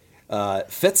shirt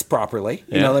fits properly.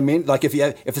 You know what I mean? Like if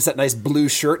it's that nice blue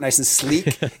shirt, nice and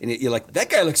sleek, and you're like, that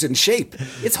guy looks in shape.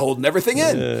 It's holding everything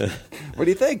in. What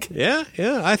do you think? Yeah.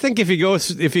 I think if you go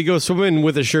swimming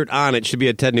with a shirt on, it should be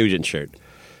a Ted Nugent shirt.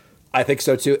 I think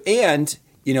so too. And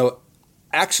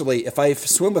actually, if I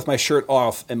swim with my shirt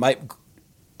off, it might,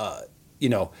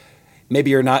 maybe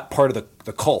you're not part of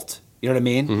the cult. You know what I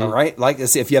mean? Mm-hmm. All right? Like,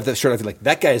 if you have that shirt, I feel like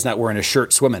that guy is not wearing a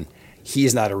shirt swimming.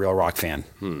 He's not a real rock fan.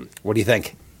 What do you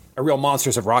think? A real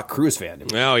Monsters of Rock cruise fan.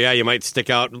 Oh, yeah, you might stick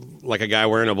out like a guy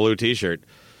wearing a blue T-shirt.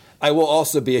 I will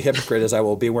also be a hypocrite as I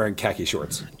will be wearing khaki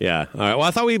shorts. Yeah. All right. Well,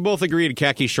 I thought we both agreed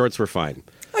khaki shorts were fine.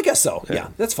 I guess so. Yeah,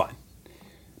 that's fine.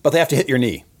 But they have to hit your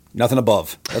knee. Nothing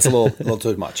above. That's a little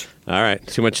too much. All right.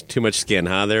 Too much skin,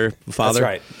 huh, there,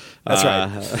 Father? That's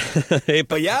right. Hey,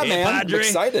 but yeah, man, I'm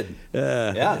excited.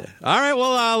 Yeah. All right.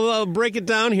 Well, I'll break it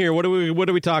down here. What are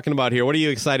we talking about here? What are you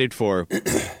excited for?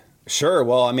 Sure.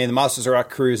 Well, I mean, the Monsters of Rock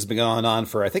cruise has been going on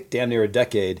for, I think, damn near a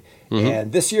decade. Mm-hmm.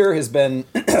 And this year has been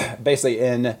basically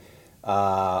in,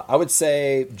 I would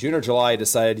say, June or July,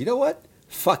 decided, you know what?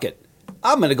 Fuck it.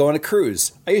 I'm going to go on a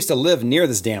cruise. I used to live near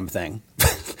this damn thing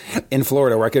in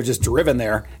Florida, where I could have just driven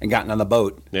there and gotten on the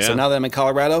boat. Yeah. So now that I'm in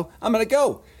Colorado, I'm going to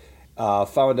go.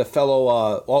 Found a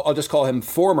fellow, I'll just call him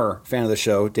former fan of the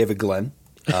show, David Glenn.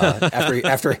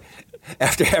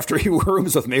 After he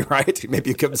rooms with me, right?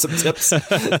 Maybe you give him some tips.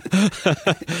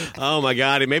 Oh my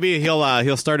God! Maybe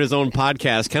he'll start his own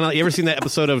podcast. Kind of. You ever seen that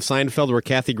episode of Seinfeld where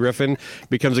Kathy Griffin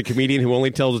becomes a comedian who only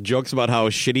tells jokes about how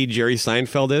shitty Jerry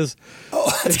Seinfeld is?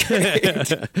 Oh, that's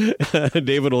great.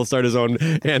 David will start his own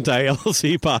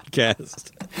anti-LC podcast.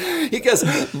 He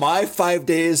goes, my 5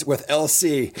 days with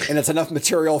LC, and it's enough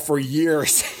material for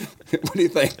years. What do you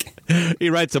think?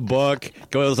 He writes a book,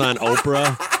 goes on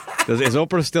Oprah. Is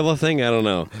Oprah still a thing? I don't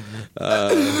know.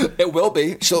 It will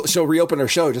be. She'll reopen her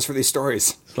show just for these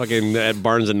stories. Fucking at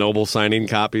Barnes and Noble signing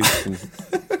copies.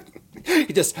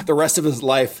 The rest of his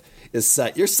life is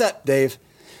set. You're set, Dave.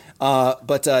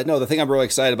 But no, the thing I'm really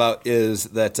excited about is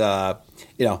that,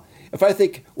 if I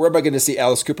think, where am I going to see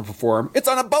Alice Cooper perform? It's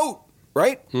on a boat,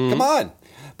 right? Mm-hmm. Come on.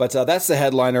 But that's the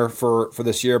headliner for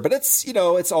this year. But it's,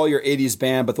 it's all your 80s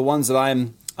band. But the ones that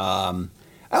I'm, I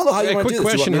don't know how you want to do this.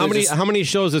 Quick question, how many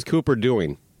shows is Cooper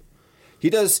doing? He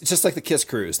does, just like the Kiss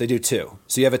cruise. They do 2.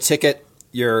 So you have a ticket,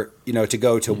 to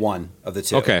go to one of the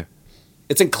 2. Okay.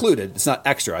 It's included. It's not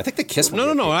extra. I think the Kiss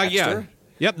one. No. Extra,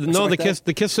 Yep. No, the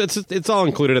Kiss. It's all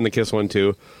included in the Kiss one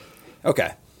too.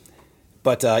 Okay.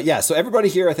 But so everybody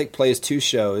here I think plays 2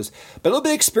 shows, but it'll be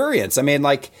an experience. I mean,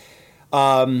 like,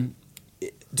 I'll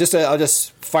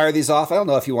just fire these off. I don't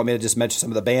know if you want me to just mention some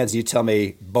of the bands. You tell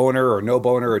me boner or no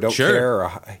boner or don't care.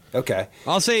 Okay.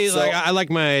 I'll say I like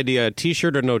my idea: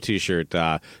 T-shirt or no T-shirt.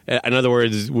 In other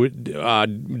words,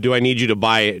 do I need you to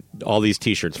buy all these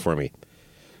T-shirts for me?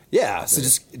 Yeah. So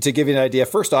just to give you an idea,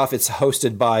 first off, it's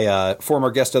hosted by 3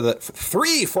 former guests of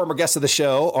the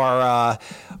show are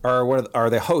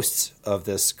the hosts of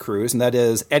this cruise, and that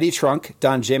is Eddie Trunk,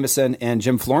 Don Jameson, and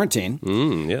Jim Florentine.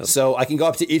 Yes. So I can go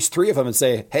up to each 3 of them and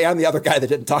say, "Hey, I'm the other guy that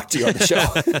didn't talk to you on the show."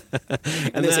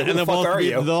 and they say, "Who the fuck are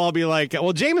you?" They'll all be like,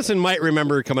 "Well, Jameson might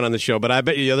remember coming on the show, but I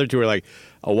bet you the other 2 are like,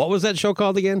 oh, what was that show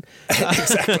called again?"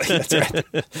 Exactly. That's right.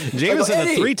 Jameson,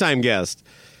 a 3-time guest.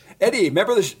 Eddie,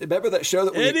 remember that show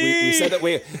that we said that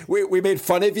we made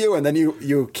fun of you, and then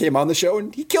you came on the show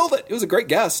and he killed it. He was a great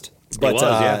guest. But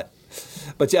yeah.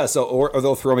 But yeah, so or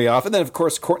they'll throw me off, and then of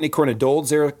course Courtney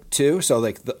Cornadold's there too. So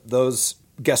like those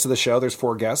guests of the show, there's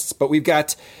 4 guests, but we've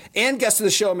got guests of the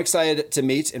show. I'm excited to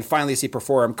meet and finally see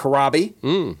perform.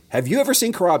 Karabi. Have you ever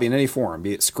seen Karabi in any form?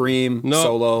 Be it Scream,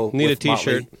 solo, need a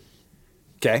T-shirt.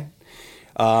 Okay.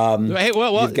 Hey,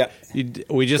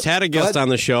 we just had a guest on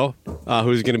the show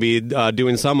who's going to be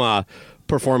doing some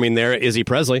performing there, Izzy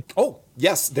Presley. Oh,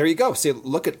 yes, there you go. See,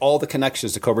 look at all the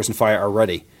connections to Cobras and Fire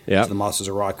already. Yeah. To the Monsters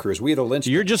of Rock cruise. We had a lynch.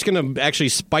 You're just going to actually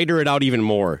spider it out even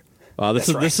more.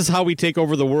 This is how we take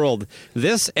over the world.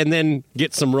 This and then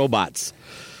get some robots.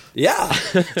 Yeah.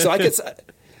 So I could.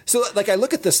 So like I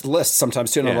look at this list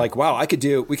sometimes too, and I'm like, wow, we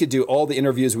could do all the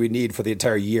interviews we need for the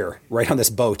entire year right on this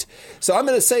boat. So I'm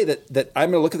going to say that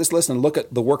I'm going to look at this list and look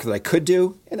at the work that I could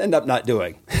do and end up not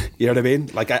doing. You know what I mean?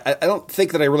 Like I don't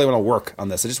think that I really want to work on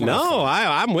this. I just want to. No,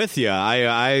 I'm with you.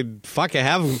 I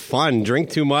have fun, drink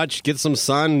too much, get some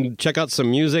sun, check out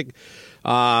some music.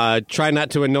 Try not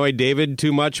to annoy David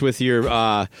too much with your,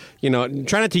 try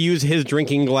not to use his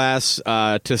drinking glass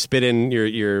to spit in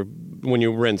your when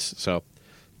you rinse. So.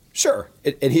 Sure,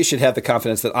 and he should have the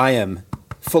confidence that I am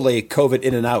fully COVID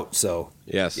in and out. So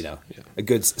yes, a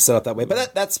good setup that way.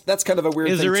 But that's kind of a weird.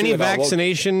 Is thing there any too,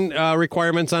 vaccination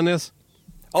requirements on this?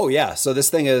 Oh yeah. So this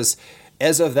thing is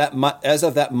as of that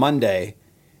Monday,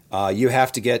 you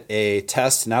have to get a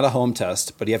test, not a home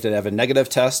test, but you have to have a negative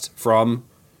test from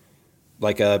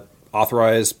like a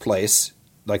authorized place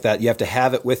like that. You have to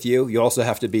have it with you. You also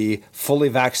have to be fully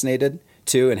vaccinated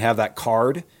too, and have that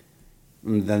card.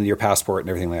 And then your passport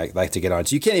and everything like to get on.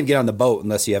 So you can't even get on the boat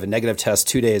unless you have a negative test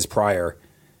 2 days prior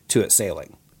to it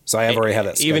sailing. So I have already had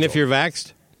that scheduled. Even if you're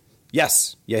vaxxed?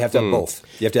 Yes. You have to have both.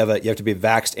 You have to be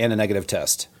vaxxed and a negative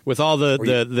test. With all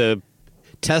the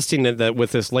testing that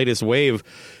with this latest wave,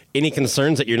 any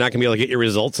concerns that you're not going to be able to get your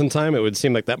results in time? It would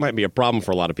seem like that might be a problem for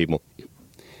a lot of people.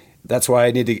 That's why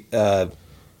I need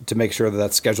to make sure that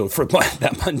that's scheduled for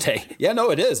that Monday. Yeah,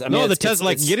 no, it is. I mean, the test,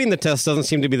 getting the test doesn't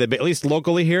seem to be at least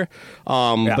locally here.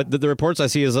 But the reports I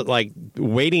see is that, like,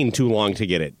 waiting too long to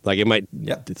get it. Like it might.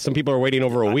 Yep. Some people are waiting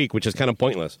over a week, which is kind of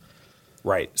pointless.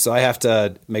 Right. So I have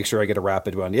to make sure I get a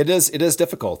rapid one. It is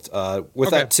difficult with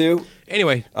that too.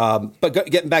 Anyway, but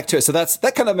getting back to it, so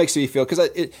that kind of makes me feel because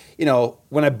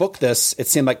when I booked this, it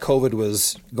seemed like COVID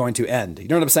was going to end. You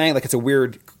know what I'm saying? Like it's a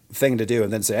weird thing to do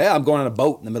and then say, hey, I'm going on a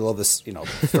boat in the middle of this,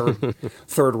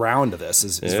 third round of this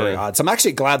is very odd. So I'm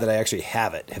actually glad that I actually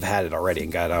have had it already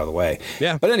and got it out of the way.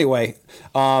 Yeah. But anyway,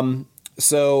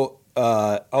 so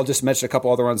I'll just mention a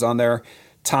couple other ones on there.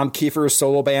 Tom Kiefer's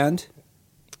solo band.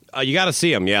 You got to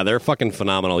see them. Yeah, they're fucking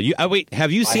phenomenal. Wait,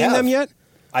 have you seen them yet?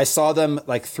 I saw them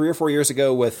like 3 or 4 years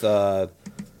ago with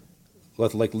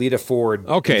like Lita Ford.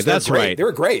 Okay, that's right. They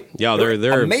were great. Yeah,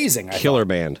 they're amazing. Killer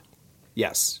band.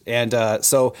 Yes, and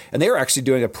they were actually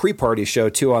doing a pre-party show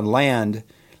too on land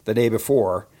the day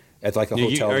before at like a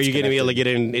hotel. Are you going to be able to get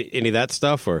in any of that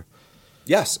stuff or?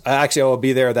 Yes, I will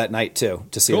be there that night too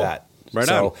to see that. Right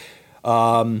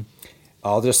on.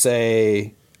 I'll just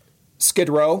say Skid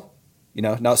Row.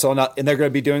 And they're going to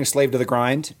be doing Slave to the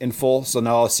Grind in full. So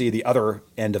now I'll see the other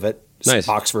end of it, nice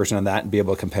box version of that, and be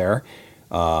able to compare.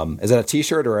 Is that a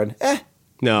T-shirt or an?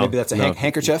 No, maybe that's a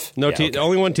handkerchief. No,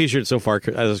 only one T-shirt so far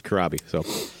as Karabi. So,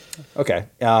 okay,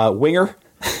 Winger.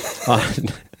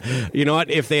 You know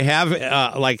what? If they have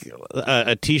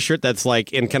a T-shirt that's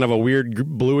like in kind of a weird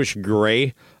bluish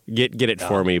gray, get it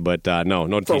for me. But no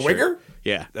T-shirt. For Winger?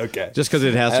 Yeah. Okay. Just because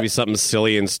it has to be something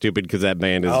silly and stupid because that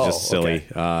band is just silly.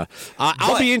 Okay.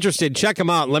 I'll be interested. Check them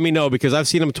out. Let me know because I've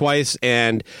seen them twice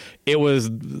and it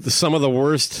was some of the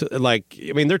worst.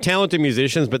 They're talented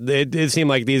musicians, but it did seem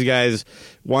like these guys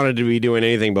wanted to be doing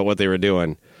anything but what they were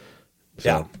doing. So.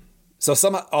 Yeah. So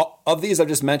some of these I've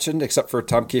just mentioned, except for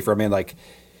Tom Kiefer. I mean, like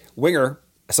Winger,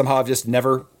 somehow I've just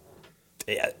never.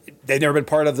 They've never been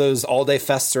part of those all-day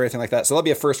fests or anything like that. So that'll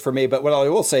be a first for me. But what I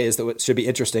will say is that what should be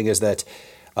interesting is that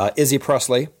Izzy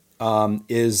Presley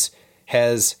has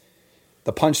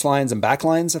the punchlines and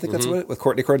backlines. I think that's what it with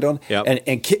Courtney Crandone. Yep.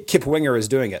 And Kip Winger is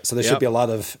doing it. So there should be a lot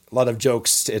of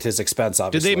jokes at his expense.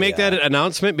 Obviously, did they make that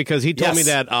announcement? Because he told me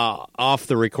that off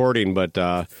the recording, but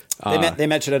they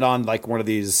mentioned it on like one of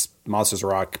these Monsters of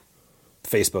Rock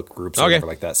Facebook groups or whatever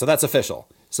like that. So that's official.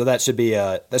 So that should be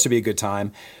a good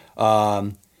time.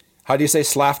 How do you say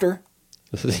slaughter?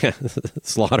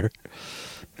 Slaughter.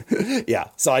 Yeah.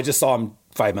 So I just saw him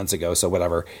 5 months ago. So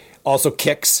whatever. Also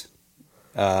Kicks.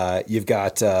 You've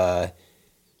got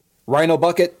Rhino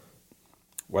Bucket.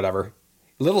 Whatever.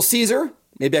 Little Caesar.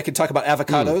 Maybe I could talk about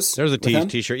avocados. There's a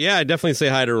T-shirt. Yeah, I definitely say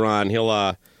hi to Ron.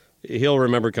 He'll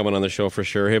remember coming on the show for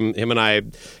sure. Him and I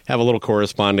have a little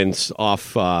correspondence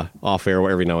off air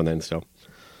every now and then. So.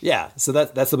 Yeah, so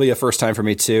that'll be a first time for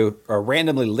me too.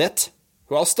 Randomly Lit,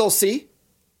 who I'll still see,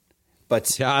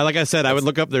 But Yeah, like I said, I would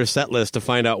look up their set list to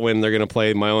find out when they're going to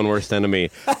play My Own Worst Enemy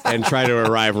and try to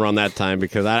arrive around that time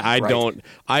because I Right. don't.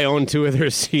 I own 2 of their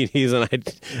CDs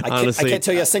and honestly I can't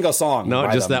tell you a single song. No,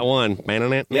 by just them. that one.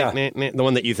 Yeah. The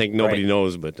one that you think nobody Right.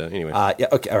 knows, but anyway. Yeah.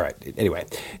 Okay. All right. Anyway,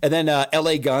 and then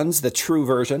L.A. Guns, the true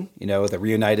version. The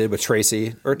reunited with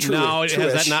Tracy or true. No, has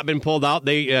that not been pulled out?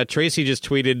 They Tracy just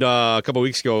tweeted a couple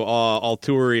weeks ago, all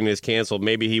touring is canceled.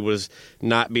 Maybe he was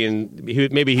not being.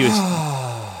 Maybe he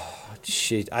was.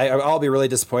 Shit, I'll be really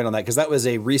disappointed on that because that was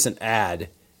a recent ad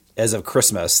as of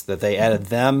Christmas that they added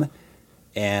them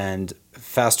and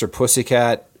Faster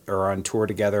Pussycat are on tour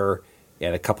together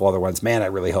and a couple other ones. Man, I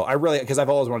really hope. Because I've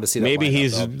always wanted to see that. Maybe lineup.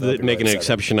 he's That'll be making really an exciting.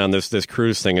 exception on this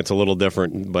cruise thing. It's a little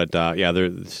different, but yeah,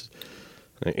 there's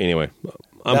anyway.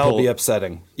 That'll be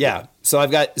upsetting. Yeah. So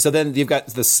then you've got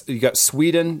this. You got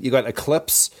Sweden. You got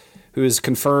Eclipse, who is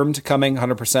confirmed coming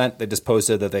 100%. They just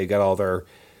posted that they got all their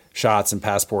shots and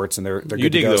passports and they're good to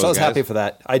dig go. those So I was guys. happy for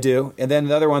that. I do. And then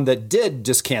the other one that did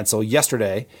just cancel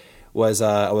yesterday was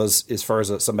as far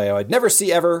as somebody I'd never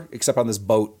see ever except on this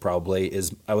boat probably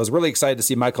is I was really excited to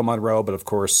see Michael Monroe, but of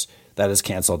course that is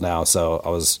canceled now. So I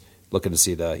was looking to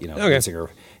see the lead singer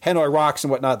Hanoi Rocks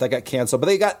and whatnot that got canceled. But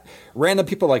they got random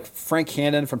people like Frank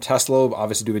Hannon from Tesla,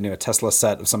 obviously doing a Tesla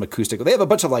set of some acoustic. They have a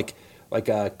bunch of like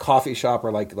a coffee shop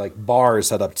or like bars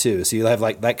set up too. So you have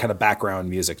like that kind of background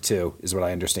music too, is what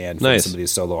I understand from Nice. some of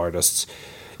these solo artists.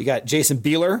 You got Jason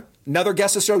Bieler, another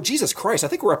guest of the show. Jesus Christ, I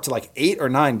think we're up to like 8 or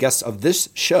 9 guests of this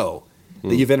show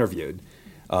that you've interviewed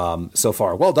so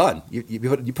far. Well done. You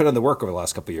put in the work over the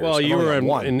last couple of years. Well, I've you only were got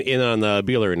one. in on the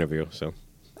Beeler interview, so.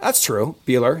 That's true.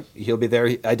 Bieler, he'll be there.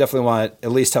 I definitely want to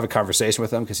at least have a conversation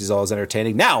with him because he's always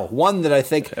entertaining. Now, one that I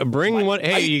think Bring what?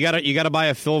 Hey, you gotta buy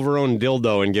a Phil Verone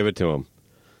dildo and give it to him.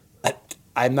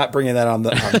 I'm not bringing that on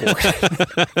board.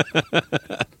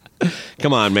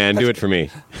 Come on, man, do it for me.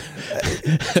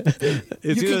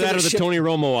 It's can either get that a or the ship- Tony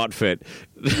Romo outfit.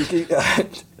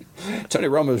 Tony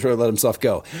Romo's really let himself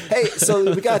go. Hey, so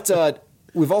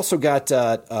we've also got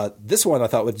this one I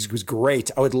thought was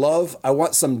great. I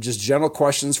want some just general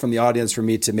questions from the audience for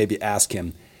me to maybe ask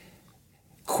him.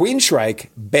 Queensryche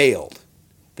bailed.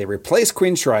 They replaced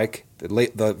Queensryche,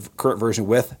 the current version,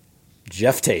 with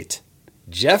Jeff Tate.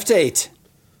 Jeff Tate,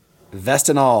 vest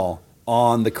and all,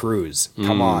 on the cruise.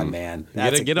 Come on, man.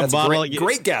 Get a that's bottle-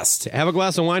 great guest. Have a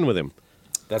glass of wine with him.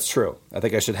 That's true. I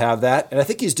think I should have that. And I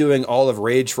think he's doing all of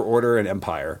Rage for Order and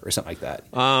Empire or something like that.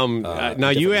 Now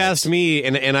you different asked me,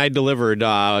 and I delivered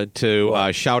to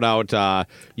shout out.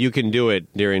 You can do it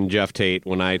during Jeff Tate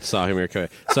when I saw him here.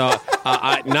 So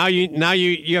now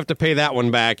you have to pay that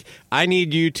one back. I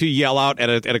need you to yell out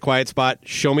at a quiet spot.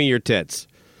 Show me your tits,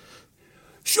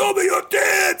 Show me your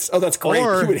tits! Oh, that's great.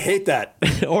 Or- You would hate that.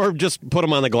 or just put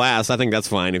them on the glass. I think that's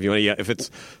fine. If you want to, if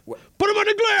it's put them on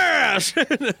the glass.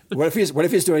 What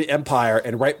if he's doing Empire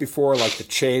and right before like the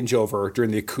changeover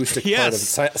during the acoustic part of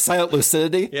Yes. Silent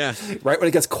Lucidity? Yeah. Right when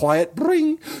it gets quiet,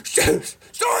 bring show us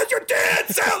your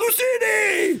tits, Silent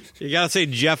Lucidity! You gotta say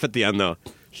Jeff at the end though.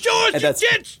 Show us And your that's-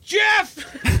 tits, Jeff.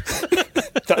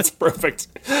 That's perfect.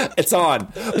 It's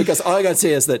on. Because all I got to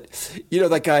say is that,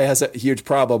 that guy has a huge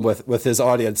problem with his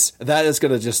audience. That is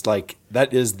going to just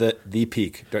that is the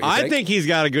peak. Don't you I think he's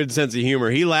got a good sense of humor.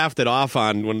 He laughed it off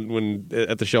on when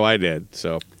at the show I did.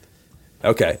 So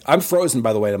Okay. I'm frozen,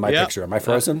 by the way, to my Yep. picture. Am I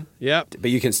frozen? Yep.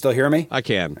 But you can still hear me? I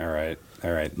can. All right.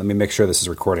 Let me make sure this is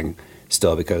recording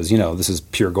still because, this is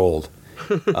pure gold.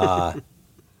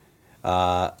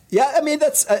 Yeah, I mean,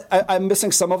 I'm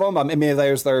missing some of them. I mean,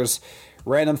 there's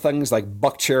random things like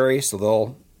Buck Cherry, so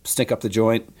they'll stink up the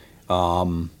joint.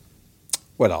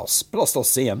 What else? But I'll still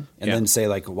see him and then say,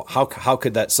 like, how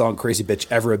could that song Crazy Bitch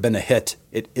ever have been a hit?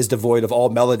 It is devoid of all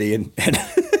melody. And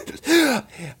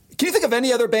can you think of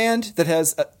any other band that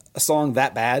has a song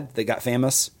that bad that got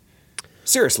famous?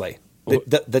 Seriously.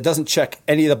 That doesn't check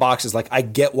any of the boxes. Like, I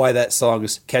get why that song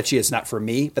is catchy. It's not for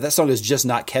me, but that song is just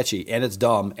not catchy, and it's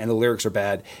dumb, and the lyrics are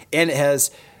bad, and it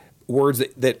has words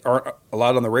that aren't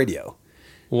allowed on the radio.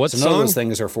 What So song? none of those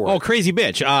things are for Oh, it. Crazy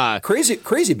Bitch. Crazy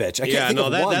Bitch. I can't think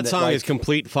of one that song is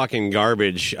complete fucking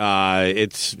garbage.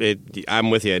 I'm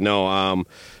with you. No,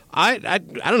 I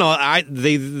don't know.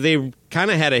 They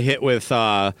kind of had a hit with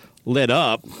Lit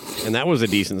Up, and that was a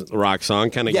decent rock song.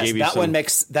 Kind of Yes, gave you that some.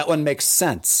 one makes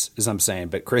sense, as I'm saying,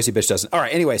 but Crazy Bitch doesn't. All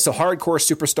right, anyway, so Hardcore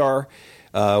Superstar,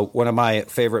 one of my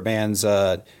favorite bands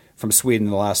from Sweden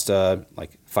in the last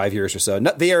 5 years or so.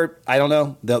 I don't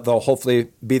know. They'll hopefully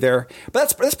be there, but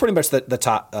that's pretty much the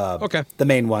top. Okay. The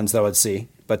main ones that I would see.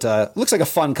 But looks like a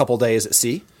fun couple days at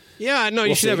sea. Yeah, no, you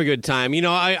We'll should see. have a good time. You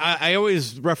know, I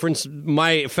always reference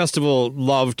my festival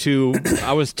love to.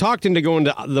 I was talked into going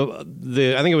to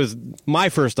the I think it was my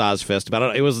first Ozfest,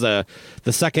 but it was the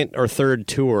second or third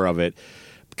tour of it.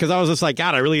 Because I was just like,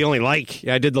 God, I really only like.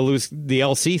 I did the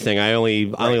LC thing. I only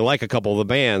like a couple of the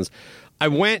bands. I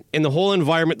went, and the whole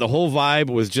environment, the whole vibe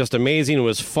was just amazing. It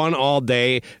was fun all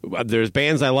day. There's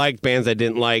bands I liked, bands I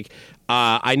didn't like.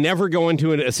 I never go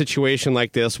into a situation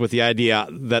like this with the idea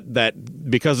that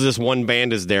because this one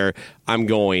band is there, I'm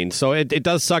going. So it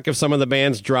does suck if some of the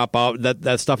bands drop out.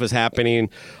 That stuff is happening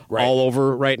all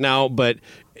over right now, but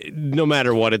no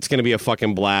matter what, it's going to be a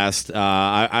fucking blast.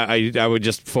 I would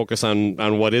just focus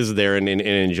on what is there and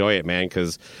enjoy it, man,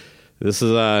 because this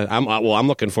is I'm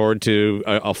looking forward to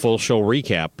a full show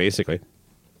recap, basically.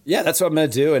 Yeah, that's what I'm going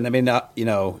to do. And I mean,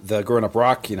 the Growing Up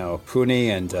Rock, Pooney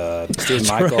and Steve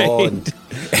Michael and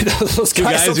those Two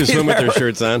guys who swim with their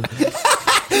shirts on.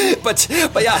 but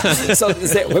yeah, so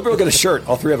maybe we'll get a shirt,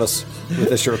 all three of us with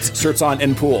the shirts on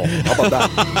in pool. How about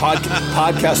that?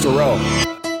 Podcast a row.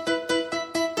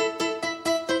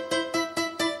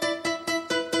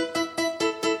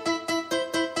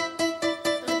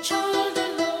 A child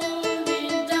alone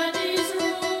in Daddy's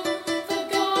room, the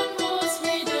gun was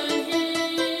hidden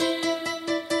here.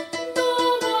 No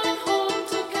one home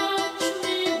to catch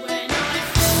me when I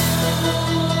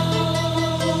fall.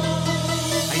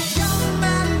 A young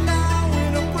man now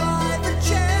in a private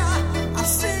chair. I've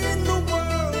seen the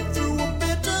world through a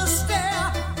bitter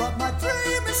stare, but my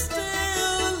dream is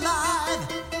still alive.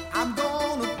 I'm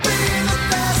gonna be the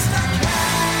best I can.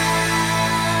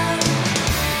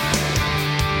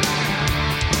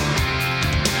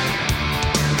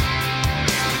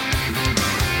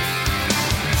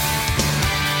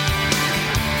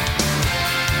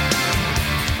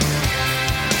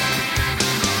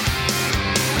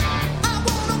 I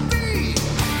wanna be a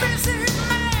busy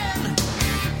man.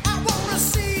 I wanna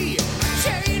see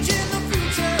change in the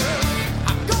future.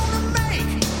 I'm gonna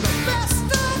make the best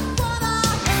of what I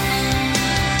have.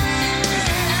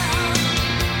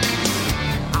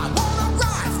 I wanna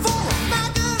write for a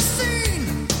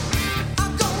magazine.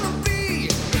 I'm gonna be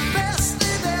the best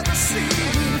they've ever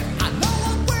seen. I know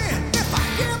I'll win if I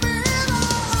give it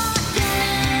all I can.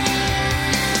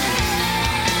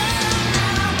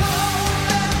 And I won't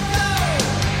let go.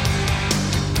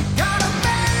 Gotta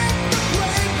make the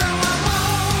break now. I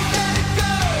won't let it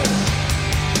go.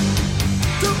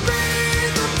 To be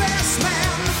the best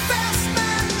man that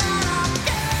I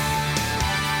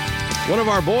can. One of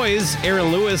our boys,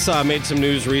 Aaron Lewis, made some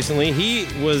news recently. He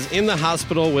was in the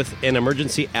hospital with an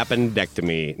emergency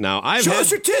appendectomy. Now, Show us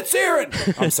your tits, Aaron.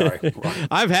 I'm sorry.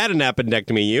 I've had an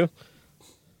appendectomy. You?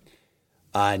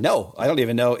 No, I don't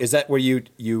even know. Is that where you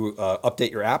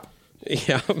update your app?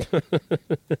 Yeah.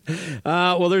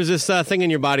 Well, there's this thing in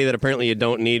your body that apparently you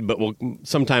don't need, but will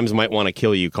sometimes might want to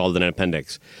kill you, called an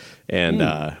appendix. And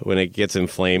when it gets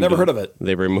inflamed, Never heard of it.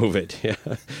 They remove it. Yeah.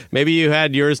 Maybe you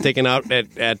had yours taken out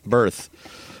at birth.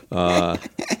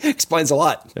 Explains a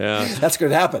lot. Yeah. That's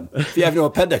going to happen. If you have no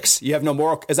appendix, you have no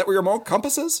moral. Is that where your moral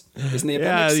compass is? Isn't the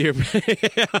appendix?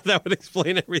 Yeah, that would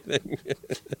explain everything.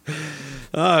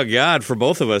 Oh, God, for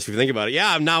both of us, if you think about it.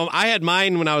 Yeah, now, I had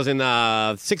mine when I was in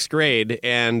 6th grade,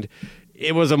 and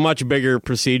it was a much bigger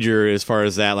procedure as far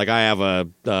as that. Like, I have a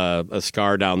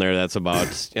scar down there that's about,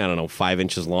 5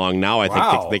 inches long. Now I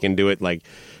Wow. think they can do it, like,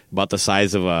 about the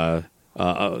size of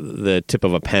the tip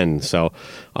of a pen. So,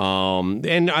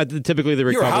 typically the You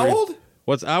were recovery. how old?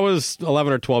 I was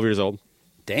 11 or 12 years old.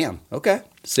 Damn. Okay.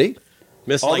 See?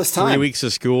 Missed All like this time. 3 weeks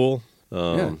of school.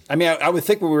 Yeah. I mean, I would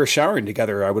think when we were showering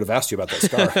together, I would have asked you about that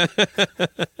scar.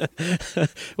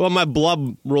 Well, my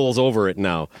blood rolls over it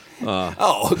now.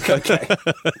 Oh, okay.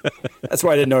 That's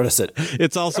why I didn't notice it.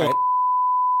 It's also. Right.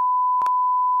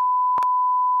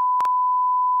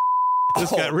 This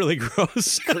got really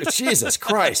gross. Jesus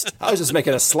Christ. I was just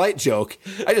making a slight joke.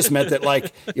 I just meant that,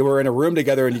 like, you were in a room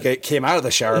together and you came out of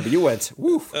the shower, but you went,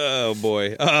 woof. Oh,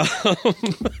 boy.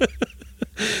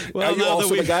 Well, Are you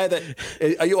also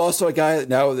a guy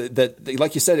now that,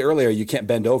 like you said earlier, you can't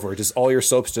bend over? Just all your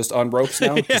soaps just on ropes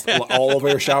now? Just all over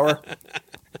your shower?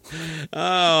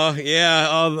 Oh, yeah.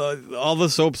 All the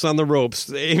soaps on the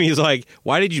ropes. Amy's like,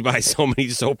 why did you buy so many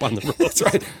soap on the ropes? That's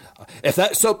right. If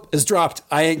that soap is dropped,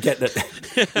 I ain't getting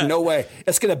it. No way.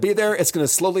 It's going to be there. It's going to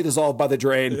slowly dissolve by the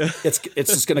drain. It's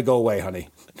just going to go away, honey.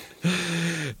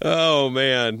 Oh,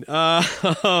 man.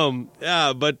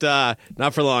 Yeah, but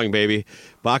not for long, baby.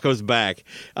 Baco's back.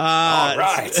 All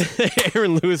right.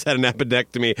 Aaron Lewis had an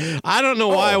appendectomy. I don't know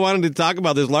why I wanted to talk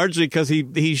about this, largely because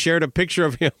he shared a picture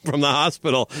of him from the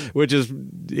hospital, which is,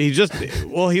 he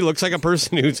looks like a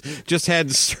person who's just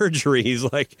had surgery. He's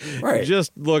like,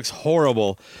 just looks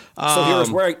horrible. So he was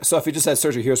wearing. So if he just had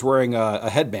surgery, he was wearing a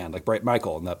headband like Bright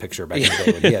Michael in that picture back in the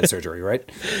day when he had surgery, right?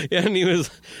 Yeah, and he was.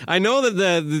 I know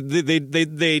that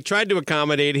they tried to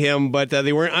accommodate him, but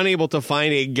they weren't unable to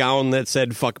find a gown that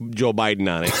said "fuck Joe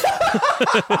Biden" on it.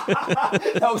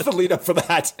 That was the lead up for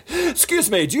that.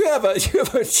 Excuse me, do you have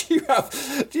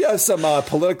some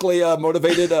politically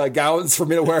motivated gowns for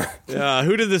me to wear?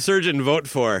 Who did the surgeon vote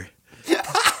for?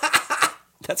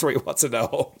 That's what he wants to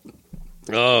know.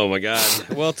 Oh my God!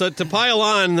 Well, to pile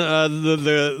on,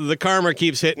 the karma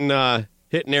keeps hitting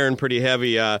Aaron pretty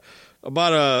heavy.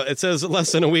 It says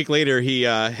less than a week later, he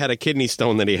had a kidney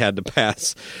stone that he had to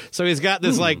pass. So he's got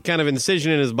this like kind of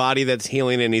incision in his body that's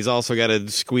healing, and he's also got to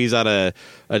squeeze out a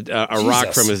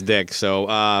rock from his dick.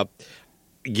 So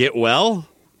get well.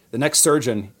 The next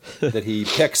surgeon that he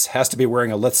picks has to be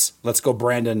wearing a let's go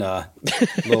Brandon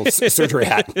little surgery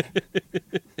hat.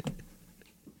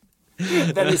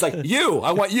 Then he's like,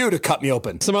 I want you to cut me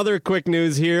open. Some other quick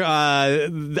news here.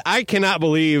 I cannot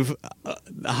believe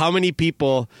how many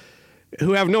people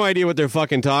who have no idea what they're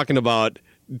fucking talking about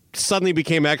suddenly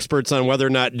became experts on whether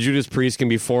or not Judas Priest can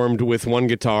be formed with one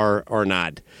guitar or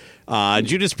not.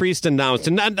 Judas Priest announced,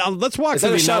 and let's walk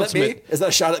through the announcement. Is that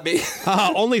a shot at me?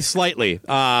 Only slightly.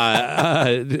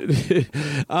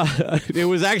 It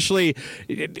was actually,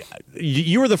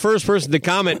 you were the first person to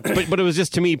comment, but it was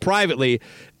just to me privately.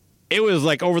 It was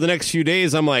like over the next few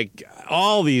days, I'm like,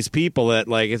 all these people that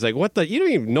like, it's like, what the, you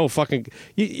don't even know fucking,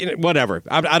 whatever.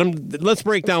 Let's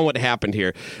break down what happened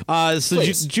here.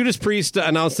 Judas Priest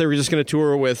announced they were just going to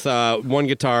tour with one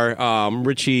guitar,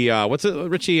 Richie,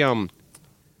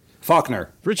 Faulkner.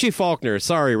 Richie Faulkner.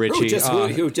 Sorry, Richie.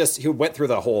 Who went through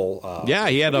the whole.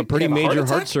 He had a pretty major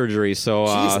heart surgery. So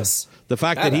the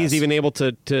fact that he's even able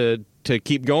to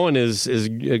keep going is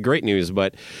great news.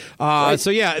 But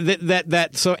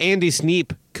so Andy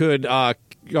Sneap could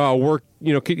work.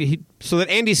 So that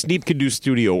Andy Sneap could do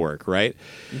studio work, right?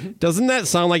 Mm-hmm. Doesn't that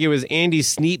sound like it was Andy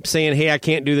Sneap saying, "Hey, I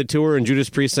can't do the tour," and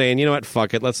Judas Priest saying, "You know what?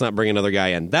 Fuck it. Let's not bring another guy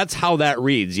in." That's how that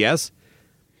reads. Yes.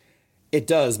 It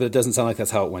does, but it doesn't sound like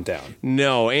that's how it went down.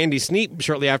 No, Andy Sneap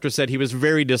shortly after said he was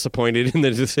very disappointed in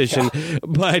the decision,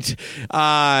 but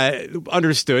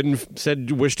understood and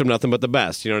said wished him nothing but the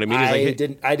best. You know what I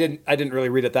mean? I didn't really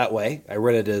read it that way. I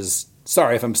read it as,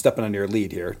 sorry if I'm stepping on your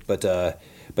lead here, but the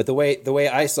way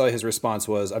I saw his response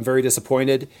was, I'm very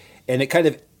disappointed, and it kind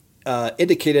of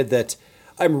indicated that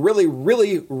I'm really,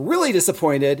 really, really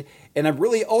disappointed, and I'm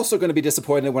really also going to be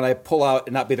disappointed when I pull out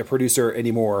and not be the producer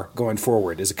anymore going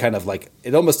forward. Is kind of like,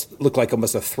 it almost looked like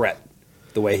almost a threat,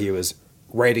 the way he was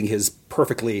writing his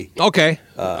perfectly. Okay,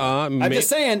 I'm just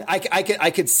saying, I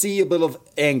could see a bit of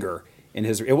anger in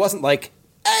his. It wasn't like,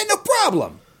 no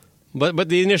problem. But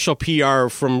the initial PR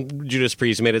from Judas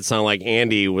Priest made it sound like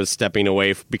Andy was stepping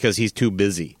away because he's too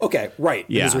busy. Okay, right.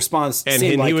 Yeah. His response and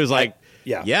seemed he was like.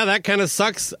 Yeah, that kind of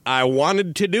sucks. I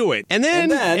wanted to do it. And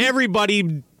then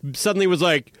everybody suddenly was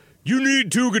like, you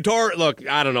need two guitars. Look,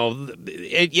 I don't know.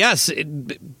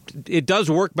 It does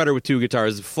work better with two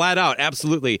guitars. Flat out,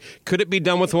 absolutely. Could it be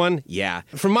done with one? Yeah.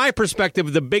 From my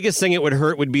perspective, the biggest thing it would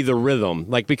hurt would be the rhythm.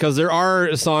 Like, because there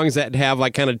are songs that have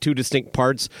like kind of two distinct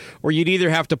parts where you'd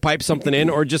either have to pipe something in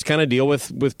or just kind of deal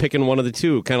with picking one of the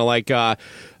two. Kind of like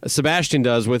Sebastian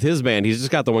does with his band. He's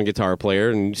just got the one guitar player,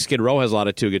 and Skid Row has a lot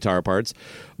of two guitar parts.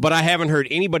 But I haven't heard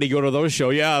anybody go to those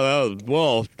shows. Yeah,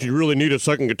 well, you really need a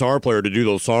second guitar player to do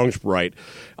those songs right.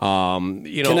 Can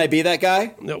I be that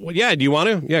guy? Yeah, do you want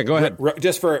to? Yeah, go ahead.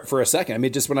 Just for a second. I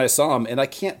mean, just when I saw him, and I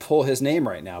can't pull his name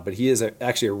right now, but he is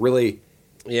actually a really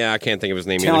I can't think of his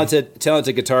name.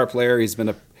 Talented guitar player. He's been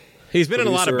in a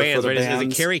lot of bands, right? Is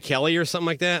it Kerry Kelly or something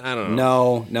like that? I don't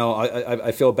know. No.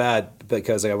 I feel bad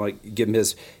because I want to give him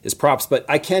his props, but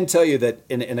I can tell you that,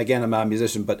 and again, I'm not a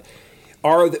musician, but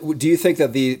do you think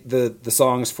that the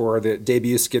songs for the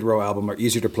debut Skid Row album are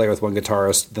easier to play with one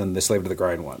guitarist than the Slave to the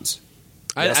Grind ones?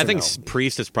 I think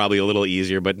Priest is probably a little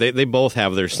easier, but they both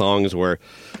have their songs where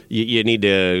you need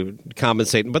to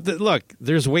compensate. But look,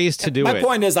 there's ways to do it. My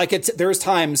point is, there's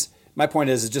times. My point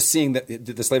is just seeing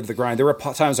the Slave to the Grind. There were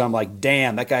times where I'm like,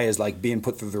 damn, that guy is like being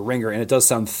put through the ringer, and it does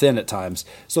sound thin at times.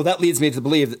 So that leads me to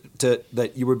believe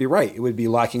that you would be right. It would be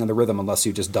lacking on the rhythm unless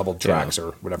you just doubled tracks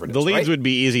or whatever it is. The leads would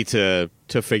be easy to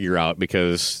figure out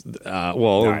because,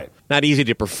 not easy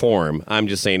to perform. I'm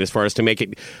just saying, as far as to make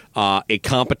it a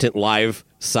competent live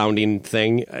sounding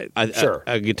thing, Sure.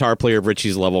 a guitar player of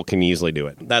Richie's level can easily do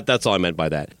it. That's all I meant by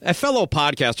that. A fellow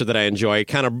podcaster that I enjoy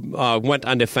kind of went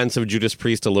on defense of Judas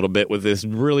Priest a little bit with this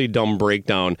really dumb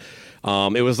breakdown.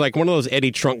 It was like one of those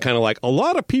Eddie Trunk kind of like, a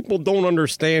lot of people don't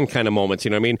understand kind of moments.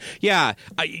 You know what I mean? Yeah.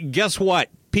 Guess what?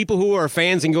 People who are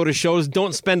fans and go to shows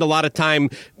don't spend a lot of time,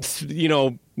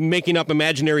 making up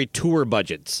imaginary tour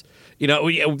budgets.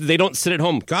 They don't sit at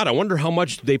home. God, I wonder how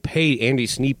much they pay Andy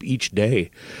Sneap each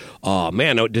day.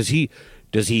 Man, does he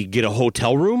get a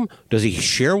hotel room? Does he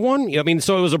share one? I mean,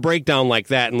 so it was a breakdown like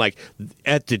that. And like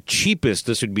at the cheapest,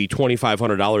 this would be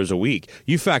 $2,500 a week.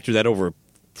 You factor that over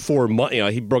 4 months.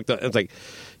 He broke the. It's like,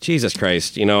 Jesus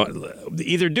Christ.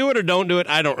 Either do it or don't do it.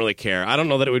 I don't really care. I don't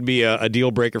know that it would be a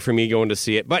deal breaker for me going to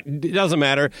see it, but it doesn't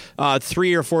matter.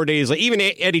 3 or 4 days, even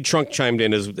Eddie Trunk chimed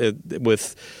in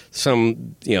with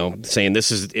some, saying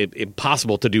this is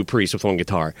impossible to do Priest with one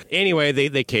guitar. Anyway,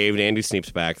 they caved. Andy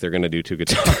Sneap's back. They're going to do 2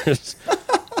 guitars.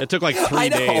 It took like 3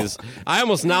 days. I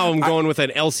almost now am going with an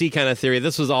LC kind of theory.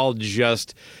 This was all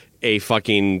just a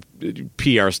fucking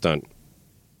PR stunt.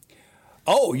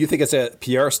 Oh, you think it's a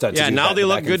PR stunt? Yeah, now they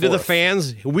look good to the forth.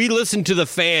 fans. We listened to the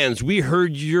fans. We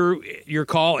heard your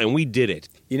call, and we did it.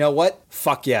 You know what?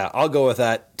 Fuck yeah, I'll go with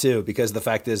that too. Because the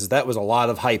fact is that was a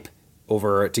lot of hype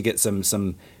over to get some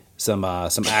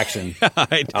action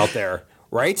out there,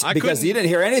 right? Because you didn't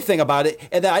hear anything about it,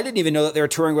 and I didn't even know that they were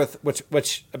touring with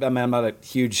which I mean, I'm not a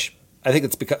huge. I think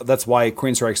it's because that's why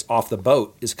Queensryche's off the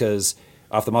boat is because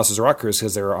off the Monsters of Rock cruise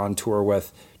because they were on tour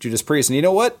with Judas Priest, and you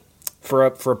know what? For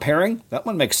a pairing, that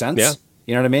one makes sense. Yeah.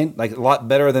 You know what I mean? Like a lot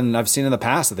better than I've seen in the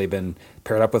past that they've been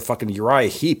paired up with fucking Uriah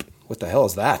Heep. What the hell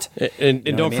is that? And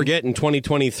don't forget, in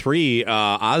 2023,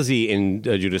 Ozzy and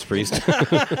Judas Priest.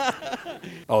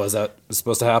 Oh, is that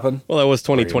supposed to happen? Well, that was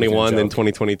 2021, then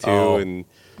 2022, Oh. and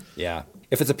Yeah.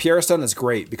 If it's a PR stunt, it's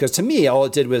great because to me, all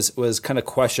it did was kind of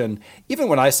question. Even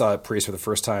when I saw Priest for the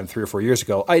first time 3 or 4 years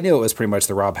ago, I knew it was pretty much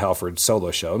the Rob Halford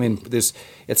solo show. I mean,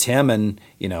 it's him and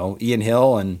Ian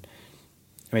Hill and.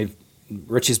 I mean,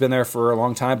 Richie's been there for a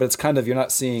long time, but it's kind of, you're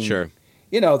not seeing, Sure.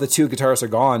 The 2 guitarists are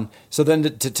gone. So then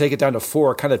to take it down to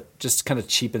 4 kind of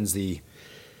cheapens the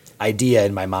idea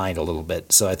in my mind a little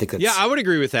bit. So I think that's... Yeah, I would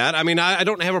agree with that. I mean, I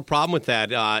don't have a problem with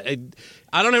that. I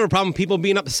don't have a problem with people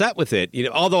being upset with it.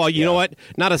 Although, you know what?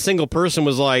 Not a single person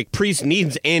was like, Priest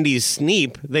needs Andy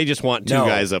Sneap. They just want 2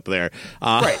 guys up there.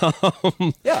 Right.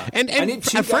 Yeah. And I need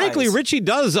 2 frankly, guys. Richie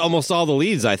does almost all the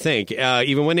leads, I think,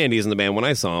 even when Andy's in the band when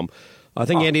I saw him. I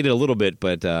think Andy did a little bit,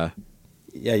 but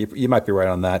yeah, you might be right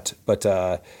on that, but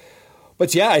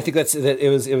yeah, I think that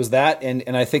it was that,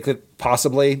 and I think that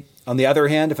possibly on the other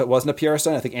hand, if it wasn't a PR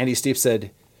stunt, I think Andy Sneap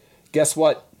said, "Guess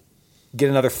what? Get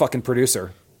another fucking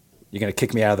producer. You're gonna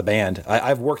kick me out of the band.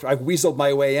 I've weaseled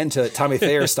my way into Tommy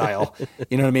Thayer style.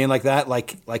 You know what I mean? Like that.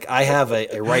 Like I have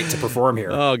a right to perform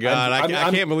here. Oh God,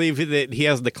 I can't believe that he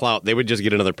has the clout. They would just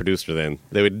get another producer then.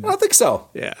 They would. I don't think so.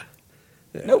 Yeah.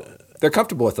 Nope. They're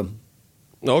comfortable with them.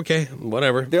 Okay,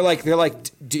 whatever. They're like,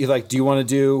 do you want to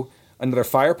do another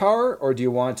Firepower or do you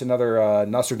want another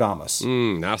Nostradamus?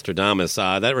 Nostradamus.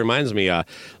 That reminds me,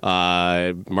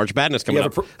 March Madness coming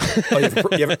up. I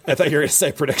thought you were going to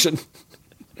say prediction.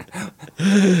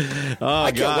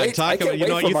 Oh God! You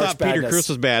thought Peter Criss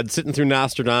was bad. Sitting through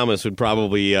Nostradamus would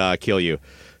probably kill you.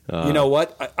 You know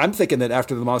what? I'm thinking that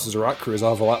after the Monsters of Rock cruise,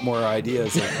 I'll have a lot more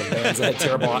ideas of bands that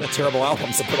had terrible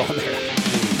albums to put on there.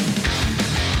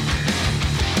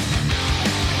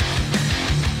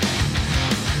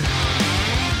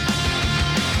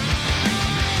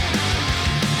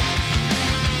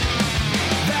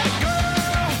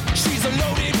 She's a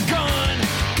loaded gun.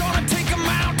 Gonna take 'em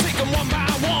out, take 'em one by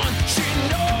one. She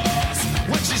knows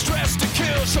when she's dressed to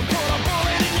kill. She'll put a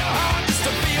bullet in your heart just to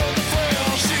feel the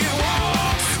thrill. She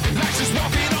walks like she's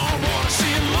walking on water.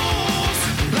 She moves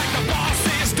like the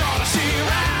boss's daughter. She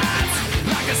rides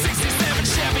like a 67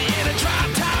 Chevy in a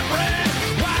drop-top red.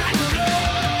 White and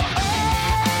low.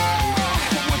 Oh,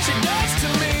 what she does to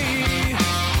me.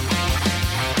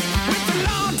 With the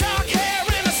long dark hair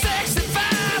and a sexy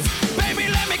thighs. Baby,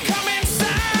 let me come inside.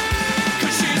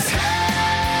 'Cause she's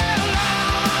hell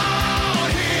on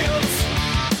heels.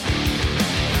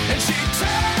 And she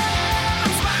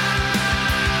turns my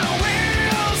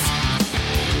wheels.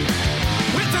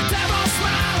 With the devil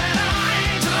smile and her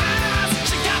angel eyes.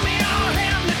 She got me all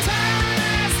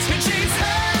hypnotized. And she's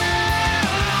hell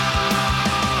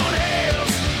on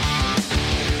heels.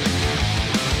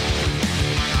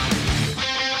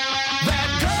 That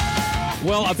girl.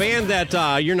 Well, a band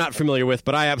that you're not familiar with,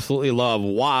 but I absolutely love,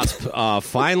 Wasp,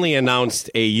 finally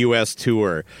announced a U.S.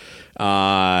 tour.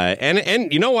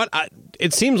 And you know what?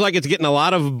 It seems like it's getting a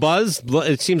lot of buzz.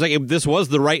 It seems like this was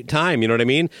the right time, you know what I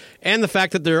mean? And the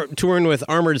fact that they're touring with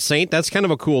Armored Saint, that's kind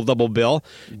of a cool double bill.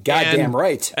 Goddamn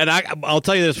right. And I'll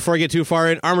tell you this before I get too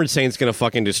far in, Armored Saint's going to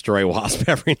fucking destroy Wasp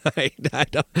every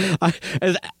night.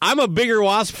 I'm a bigger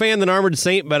Wasp fan than Armored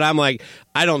Saint, but I'm like,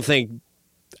 I don't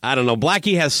know.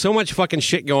 Blackie has so much fucking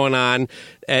shit going on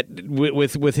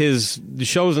with his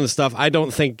shows and stuff. I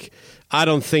don't think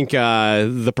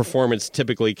the performance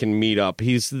typically can meet up.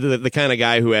 He's the kind of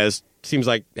guy who seems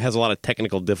like has a lot of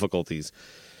technical difficulties.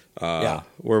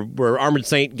 Where Armored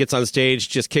Saint gets on stage,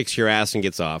 just kicks your ass and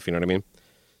gets off. You know what I mean?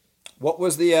 What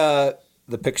was the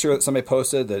picture that somebody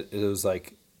posted that it was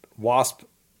like Wasp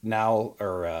now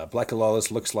or Blackie Lawless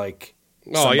looks like?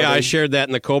 Oh, yeah, I shared that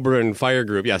in the Cobra and Fire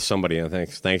group. Yeah, somebody.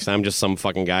 Thanks. I'm just some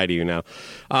fucking guy to you now.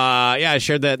 Yeah, I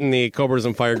shared that in the Cobras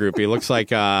and Fire group. He looks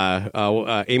like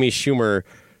Amy Schumer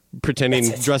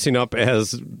dressing up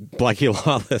as Blackie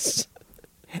Lawless.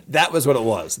 That was what it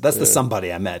was. That's the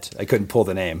somebody I met. I couldn't pull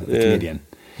the name of the comedian.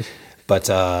 But,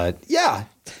 I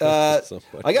got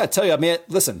to tell you, I mean,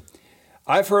 listen,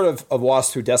 I've heard of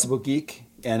Wasp through Decibel Geek,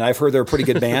 and I've heard they're a pretty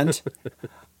good band.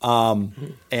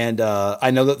 And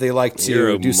I know that they like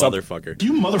to do something.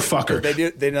 You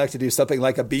motherfucker. They like to do something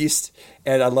like a beast,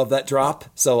 and I love that drop.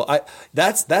 So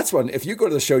that's one. If you go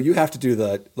to the show, you have to do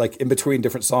the like in between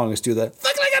different songs, do the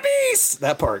fuck like a beast.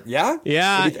 That part, yeah.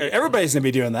 Everybody's gonna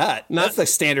be doing that. That's the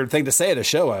standard thing to say at a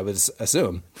show, I would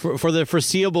assume. For the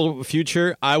foreseeable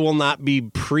future, I will not be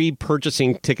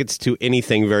pre-purchasing tickets to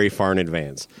anything very far in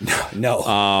advance.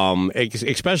 No.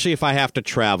 Especially if I have to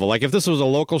travel. Like if this was a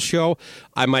local show,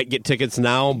 I might get tickets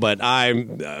now, but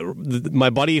my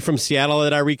buddy from Seattle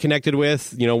that I reconnected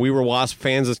with, you know, we were Wasp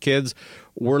fans as kids.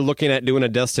 We're looking at doing a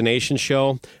destination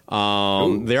show.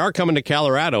 They are coming to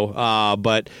Colorado,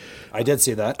 but I did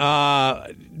see that.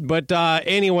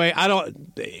 Anyway, I don't.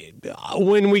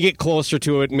 When we get closer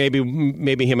to it, maybe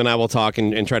him and I will talk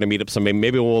and try to meet up somebody.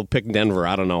 Maybe we'll pick Denver.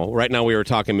 I don't know. Right now we were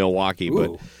talking Milwaukee,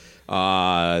 Ooh. but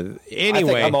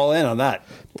anyway, I think I'm all in on that.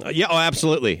 Yeah, oh,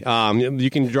 absolutely. You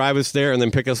can drive us there and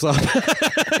then pick us up.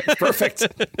 Perfect.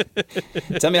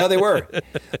 Tell me how they were.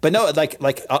 But no, like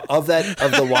of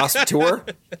the Wasp tour,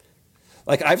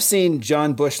 like I've seen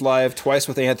John Bush live twice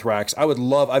with Anthrax.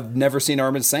 I've never seen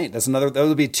Armored Saint. That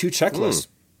would be two checklists.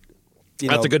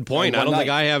 That's a good point. I don't think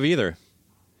I have either.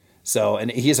 So,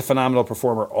 and he's a phenomenal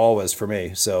performer always for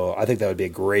me. So I think that would be a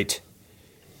great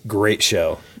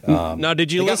show. Now,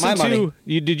 did you listen to?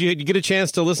 Did you get a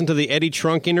chance to listen to the Eddie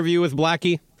Trunk interview with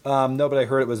Blackie? No, but I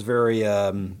heard it was very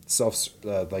I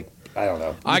don't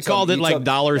know. I called it like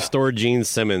dollar store Gene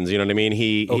Simmons. You know what I mean?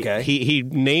 He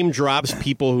name drops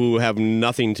people who have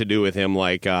nothing to do with him,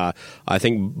 like I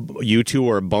think U2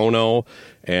 or Bono,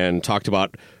 and talked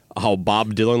about how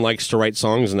Bob Dylan likes to write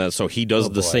songs and that, so he does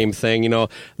the same thing. You know,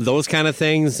 those kind of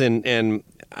things, and.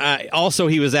 Also,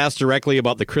 he was asked directly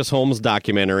about the Chris Holmes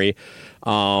documentary,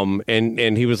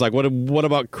 and he was like, "What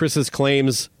about Chris's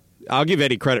claims?" I'll give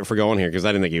Eddie credit for going here because I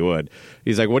didn't think he would.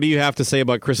 He's like, "What do you have to say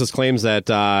about Chris's claims that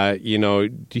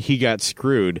he got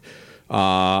screwed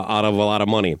out of a lot of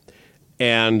money?"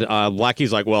 And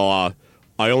Blackie's like, "Well,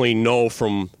 I only know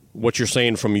from what you're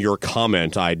saying from your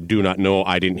comment. I do not know.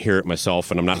 I didn't hear it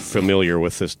myself, and I'm not familiar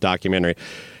with this documentary."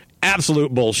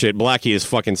 Absolute bullshit. Blackie has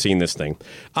fucking seen this thing.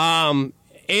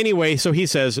 Anyway, so he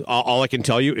says, all I can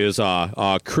tell you is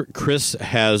Chris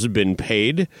has been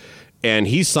paid, and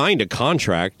he signed a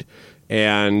contract,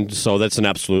 and so that's an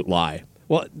absolute lie.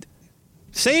 Well,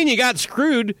 saying you got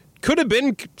screwed could have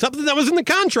been something that was in the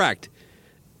contract.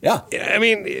 Yeah. I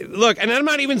mean, look, and I'm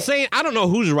not even saying, I don't know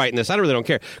who's writing this. I really don't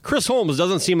care. Chris Holmes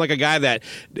doesn't seem like a guy that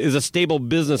is a stable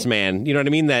businessman. You know what I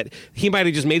mean? That he might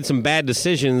have just made some bad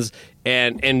decisions,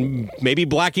 and maybe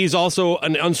Blackie's also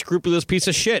an unscrupulous piece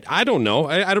of shit. I don't know.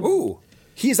 I don't. Ooh.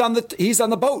 He's on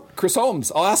the boat, Chris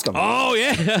Holmes. I'll ask him. Oh,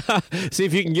 yeah. See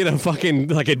if you can get a fucking,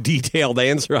 like a detailed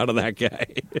answer out of that guy.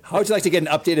 How would you like to get an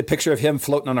updated picture of him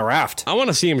floating on a raft? I want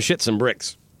to see him shit some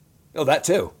bricks. Oh, that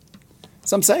too.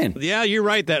 So I'm saying. Yeah, you're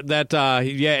right.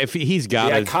 If he's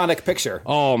got the iconic picture.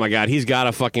 Oh my God, he's got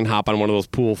to fucking hop on one of those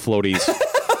pool floaties.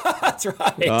 That's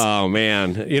right. Oh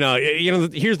man, you know.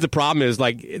 Here's the problem: is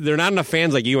like there are not enough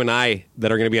fans like you and I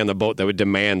that are going to be on the boat that would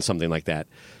demand something like that.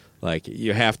 Like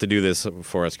you have to do this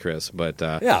for us, Chris. But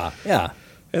yeah.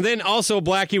 And then also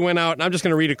Blackie went out, and I'm just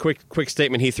going to read a quick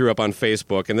statement he threw up on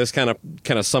Facebook, and this kind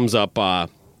of sums up.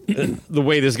 The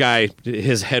way this guy,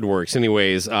 his head works.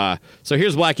 Anyways, so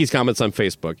here's Blackie's comments on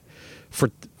Facebook.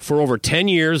 For over 10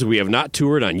 years, we have not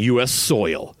toured on U.S.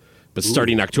 soil. But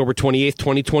starting October 28th,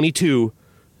 2022,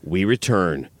 we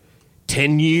return.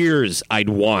 10 years I'd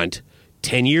want.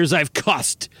 10 years I've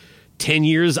cussed. 10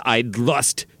 years I'd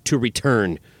lust to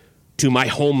return to my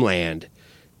homeland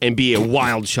and be a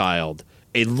wild child,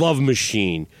 a love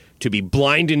machine, to be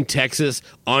blind in Texas,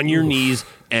 on your knees,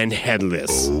 and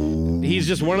headless. He's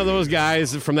just one of those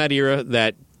guys from that era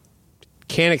that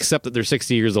can't accept that they're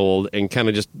 60 years old and kind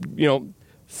of just,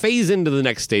 phase into the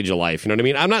next stage of life. You know what I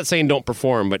mean? I'm not saying don't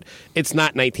perform, but it's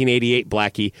not 1988,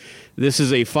 Blackie. This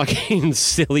is a fucking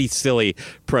silly, silly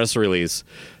press release.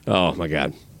 Oh, my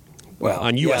God. Well,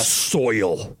 on U.S.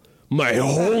 soil, my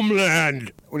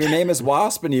homeland. When your name is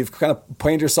Wasp and you've kind of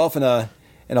pointed yourself in a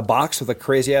box with a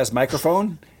crazy-ass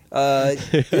microphone,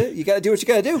 you got to do what you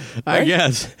got to do. Right? I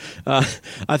guess.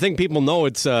 I think people know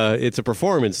it's a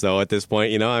performance though at this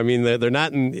point. I mean they're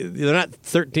not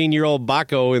 13-year-old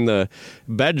Baco in the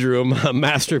bedroom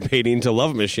masturbating to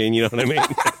Love Machine. You know what I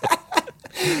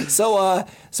mean? So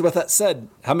with that said,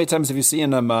 how many times have you seen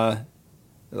them a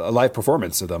live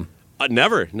performance of them?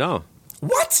 Never. No.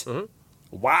 What? Mm-hmm.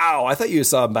 Wow, I thought you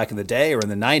saw them back in the day or in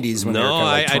the 90s when they were kind of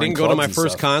like I didn't go to my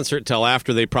first stuff. concert till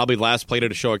after they probably last played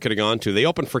at a show I could have gone to. They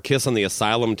opened for Kiss on the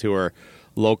Asylum tour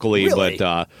locally, really?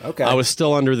 But okay. I was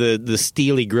still under the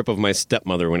steely grip of my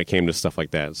stepmother when it came to stuff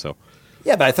like that. So,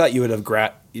 yeah, but I thought you would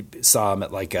have you saw them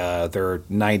at like their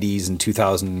 90s and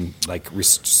 2000 like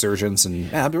resurgence,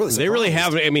 and I'm really surprised. They really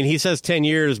have. I mean, he says 10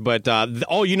 years, but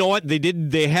you know what?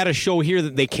 They had a show here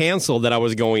that they canceled that I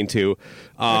was going to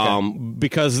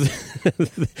because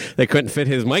they couldn't fit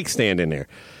his mic stand in there.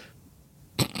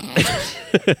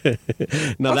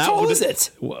 Now, how tall is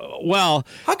it? Well,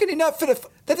 how can you not fit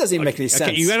that doesn't even make any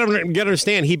sense. Okay, you got to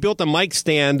understand. He built a mic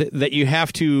stand that you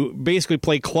have to basically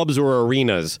play clubs or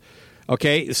arenas.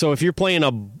 Okay, so if you're playing a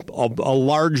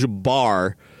large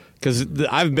bar, because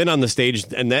I've been on the stage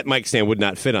and that mic stand would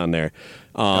not fit on there.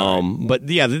 But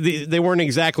yeah, they weren't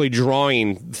exactly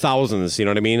drawing thousands. You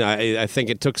know what I mean? I think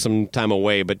it took some time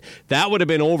away, but that would have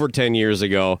been over 10 years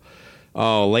ago.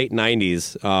 Oh, late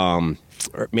 90s,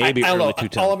 or maybe early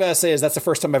 2000s. All I'm going to say is that's the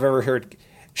first time I've ever heard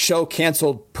show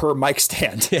canceled per mic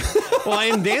stand. Well,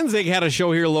 and Danzig had a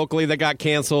show here locally that got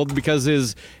canceled because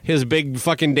his big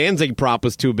fucking Danzig prop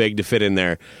was too big to fit in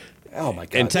there. Oh my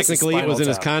God! And technically it was in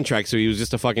his contract, so he was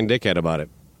just a fucking dickhead about it.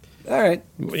 All right.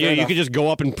 You could just go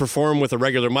up and perform with a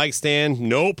regular mic stand.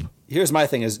 Nope. Here's my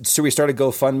thing: should we start a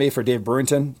GoFundMe for Dave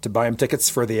Brewington to buy him tickets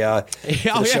for the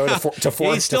show to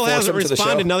force He still him hasn't to the show?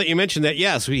 responded. Now that you mentioned that,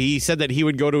 yes, he said that he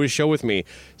would go to his show with me.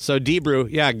 So D-Brew,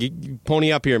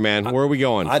 pony up here, man. Where are we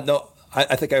going? I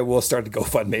think I will start a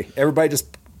GoFundMe. Everybody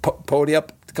just pony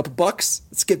up a couple bucks.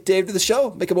 Let's get Dave to the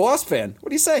show. Make him a Wasp fan. What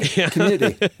do you say?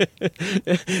 Community.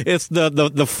 It's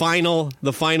the final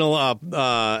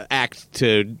act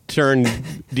to turn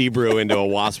D-Brew into a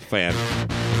Wasp fan.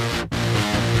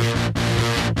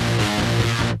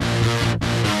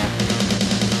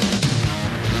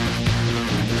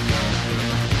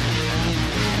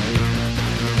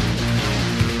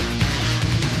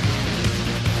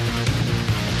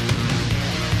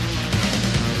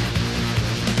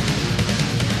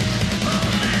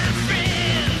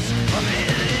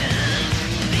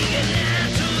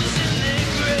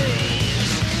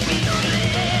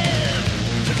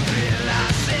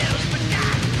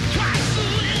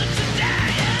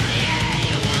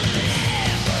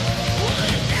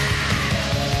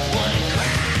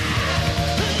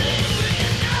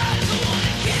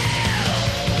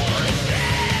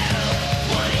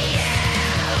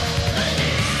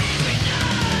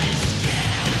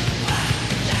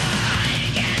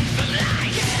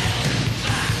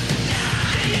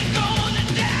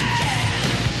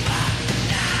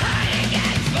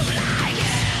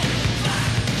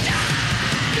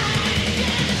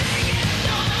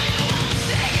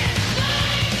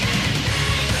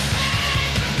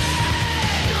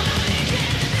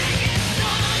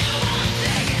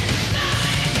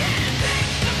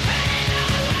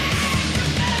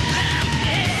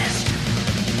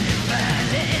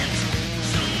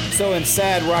 So in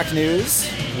sad rock news,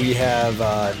 we have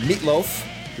Meatloaf,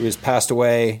 who has passed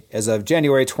away as of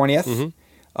January 20th.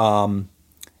 Mm-hmm.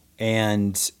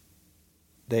 And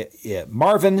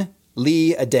Marvin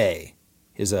Lee Aday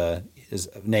is his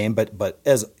name, but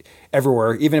as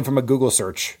everywhere, even from a Google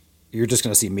search, you're just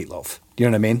going to see Meatloaf. Do you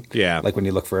know what I mean? Yeah. Like when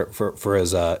you look for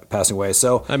his passing away.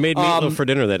 So I made meatloaf for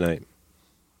dinner that night.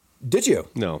 Did you?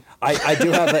 No. I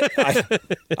do have it.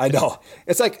 I know.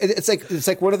 It's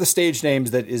like one of the stage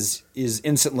names that is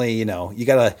instantly, you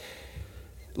got a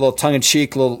little tongue in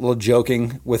cheek, little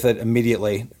joking with it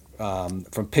immediately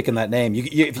from picking that name.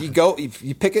 If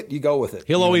you pick it, you go with it.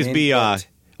 He'll always be. I'm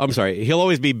sorry. He'll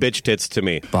always be bitch tits to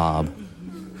me. Bob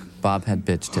had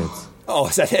bitch tits. Oh,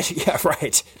 is that it? Yeah,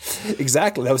 right.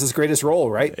 Exactly. That was his greatest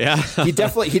role, right? Yeah. He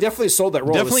definitely sold that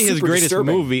role. Definitely It was his super greatest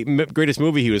disturbing. greatest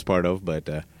movie he was part of, but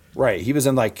Right. He was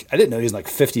in I didn't know he was in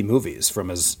 50 movies from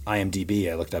his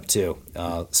IMDb. I looked up too.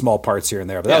 Small parts here and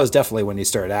there, but that was definitely when he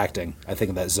started acting. I think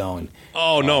in that zone.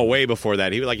 oh no, way before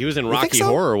that. He was in Rocky so?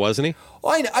 Horror, wasn't he?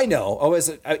 Well, I know.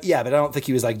 Yeah, but I don't think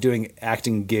he was doing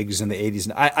acting gigs in the 80s.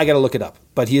 And I got to look it up.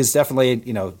 But he is definitely,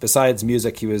 besides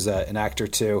music, he was an actor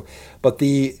too. But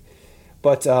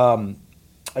I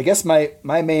guess my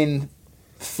main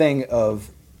thing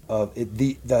of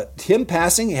him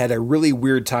passing had a really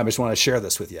weird time. I just want to share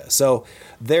this with you. So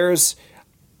there is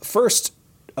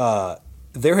a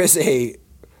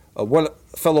one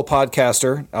fellow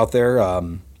podcaster out there,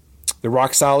 the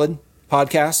Rock Solid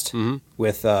podcast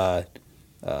with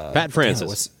Pat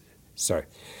Francis.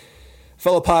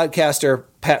 Fellow podcaster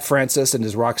Pat Francis and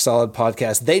his Rock Solid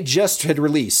podcast. They just had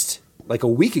released a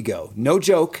week ago, no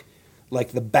joke,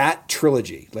 the Bat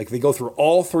trilogy. They go through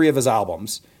all 3 of his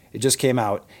albums. It just came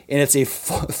out, and it's a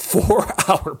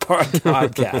 4-hour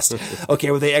podcast. Okay,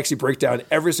 where they actually break down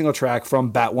every single track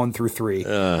from Bat 1 through 3.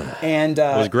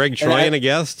 Was Greg Troyan a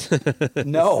guest?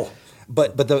 No,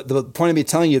 but the point of me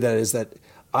telling you that is that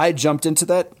I jumped into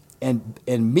that, and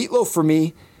Meatloaf for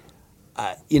me,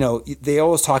 they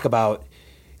always talk about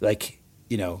Bat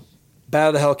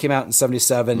Out of Hell came out in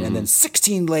 77, and then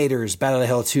 16 later, Bat Out of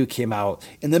Hell 2 came out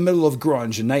in the middle of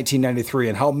grunge in 1993,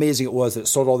 and how amazing it was that it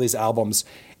sold all these albums.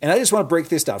 And I just want to break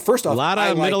this down. First off, a lot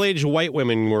of middle-aged white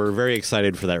women were very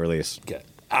excited for that release. Okay.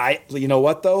 You know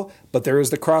what though? But there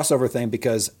is the crossover thing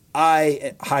because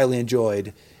I highly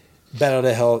enjoyed Bat Out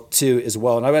of Hell 2 as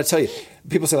well. And I got to tell you,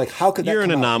 people say how could that? You're come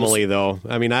an out? anomaly, though.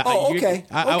 I mean, okay.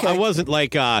 I wasn't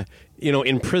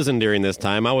in prison during this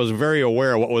time. I was very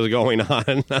aware of what was going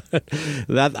on.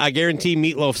 That I guarantee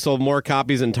Meatloaf sold more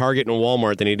copies in Target and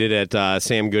Walmart than he did at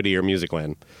Sam Goody or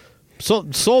Musicland.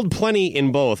 Sold plenty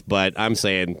in both, but I'm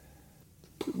saying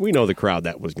we know the crowd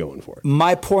that was going for it.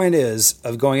 My point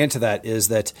of going into that is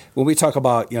that when we talk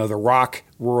about the rock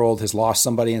world has lost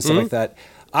somebody and stuff like that,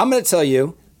 I'm going to tell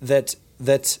you that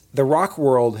the rock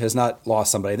world has not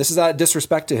lost somebody. This is not a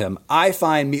disrespect to him. I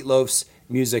find Meatloaf's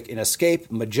music an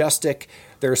escape, majestic.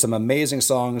 There are some amazing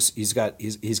songs. He's got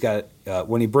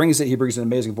when he brings an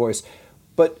amazing voice.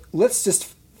 But let's just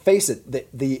face it,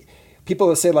 the people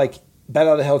that say Bat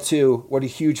Out of Hell 2, what a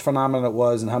huge phenomenon it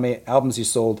was, and how many albums he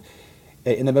sold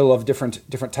in the middle of different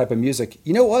type of music.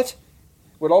 You know what?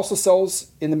 What also sells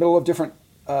in the middle of different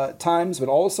times, what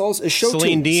also sells is show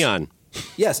Celine tunes. Dion.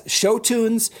 Yes, show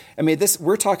tunes. I mean,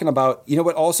 we're talking about,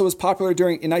 what also was popular in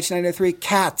 1993?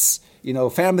 Cats,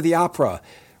 Phantom of the Opera,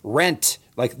 Rent.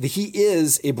 He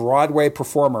is a Broadway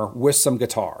performer with some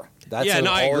guitar. I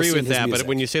agree with that. But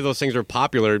when you say those things are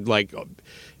popular,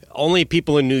 only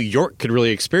people in New York could really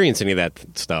experience any of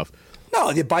that stuff. No,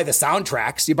 you buy the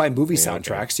soundtracks. You buy movie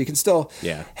soundtracks. Okay. You can still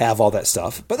have all that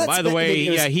stuff. But by the way,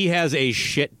 he has a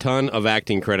shit ton of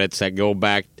acting credits that go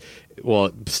back,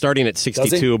 starting at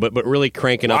 62, but really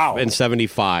cranking up in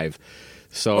 75.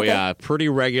 So, pretty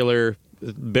regular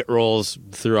bit roles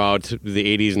throughout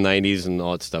the 80s and 90s and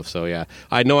all that stuff. So,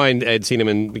 I know I'd seen him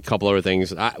in a couple other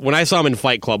things. When I saw him in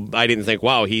Fight Club, I didn't think,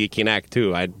 wow, he can act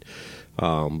too.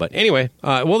 But anyway,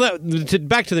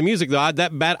 back to the music though.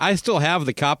 I still have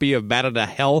the copy of Bat Out of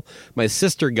Hell my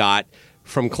sister got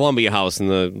from Columbia House in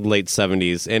the late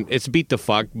 70s, and it's beat the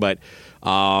fuck. But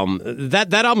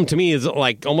that album to me is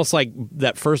almost like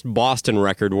that first Boston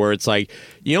record where it's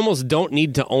you almost don't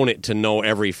need to own it to know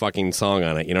every fucking song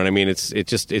on it. You know what I mean?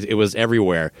 It was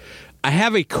everywhere. I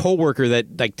have a coworker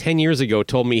that 10 years ago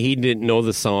told me he didn't know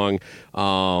the song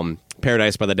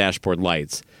Paradise by the Dashboard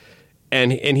Lights.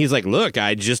 And he's like, look,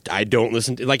 I don't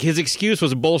listen to... his excuse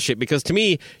was bullshit, because to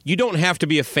me, you don't have to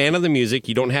be a fan of the music.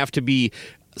 You don't have to be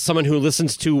someone who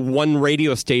listens to one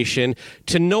radio station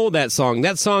to know that song.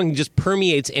 That song just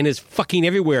permeates and is fucking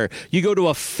everywhere. You go to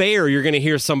a fair, you're going to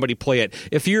hear somebody play it.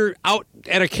 If you're out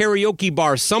at a karaoke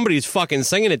bar, somebody's fucking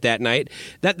singing it that night.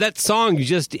 That song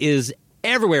just is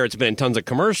everywhere. It's been in tons of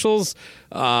commercials,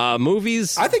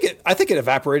 movies. I think it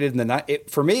evaporated in the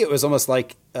night. For me, it was almost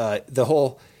like the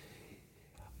whole...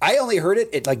 I only heard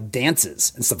it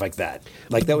dances and stuff like that.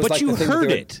 That was but you the thing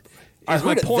heard it. I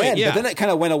heard it then, but then it kind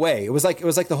of went away. It was like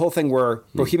the whole thing where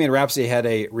Bohemian Rhapsody had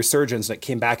a resurgence that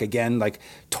came back again,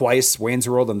 twice. Wayne's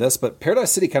World and this, but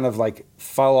Paradise City kind of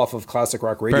fell off of classic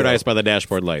rock radio. Paradise by the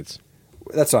Dashboard Lights.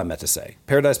 That's what I meant to say.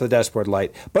 Paradise by the Dashboard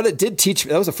Light. But it did teach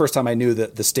me. That was the first time I knew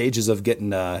the stages of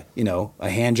getting a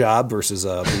hand job versus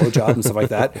a blow job and stuff like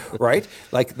that. Right?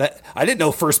 That. I didn't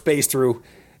know first base through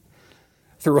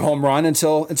a home run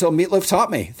until Meatloaf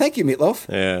taught me. Thank you,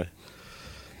 Meatloaf. Yeah.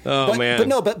 Oh, man.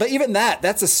 But even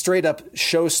that's a straight up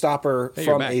showstopper Hey,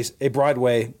 you're from back. a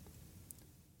Broadway.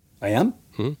 I am?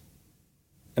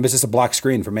 And it's just a black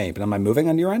screen for me, but am I moving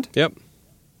on your end? Yep.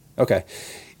 Okay.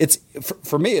 It's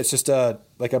for me, it's just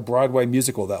like a Broadway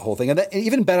musical, that whole thing. And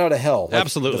even Bat Out of Hell. Like,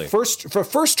 Absolutely. The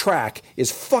first track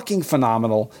is fucking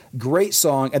phenomenal. Great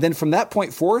song. And then from that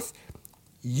point forth,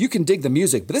 you can dig the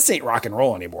music, but this ain't rock and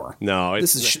roll anymore. No,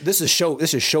 this is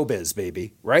showbiz,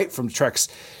 baby, right? From tracks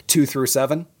 2 through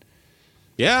 7.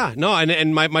 Yeah, no,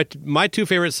 and my two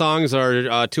favorite songs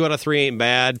are 2 Out of 3 Ain't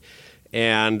Bad,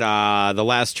 and the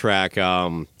last track,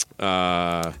 Crying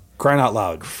Out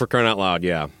Loud. For Crying Out Loud,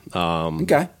 yeah.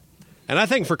 Okay. And I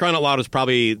think For Crying Out Loud is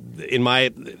probably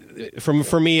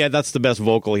for me that's the best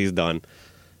vocal he's done.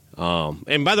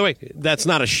 And by the way, that's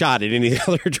not a shot at any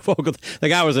other vocal. The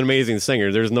guy was an amazing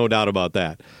singer. There's no doubt about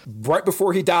that. Right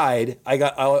before he died,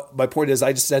 my point is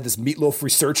I just had this Meatloaf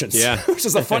resurgence, Yeah. which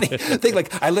is a funny thing.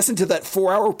 Like I listened to that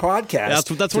 4-hour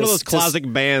podcast. That's one of those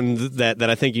classic bands that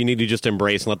I think you need to just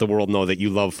embrace and let the world know that you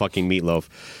love fucking Meatloaf.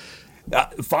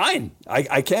 Fine,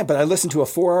 I can't, but I listened to a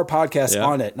 4-hour podcast Yeah.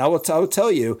 on it, and I will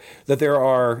tell you that there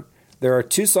are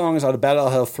 2 songs out of Bat Out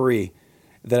of Hell 3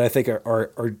 that I think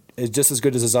are just as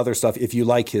good as his other stuff if you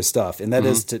like his stuff, and that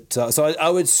is so I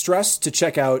would stress to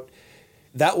check out.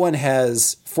 That one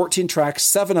has 14 tracks,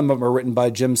 7 of them are written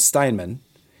by Jim Steinman,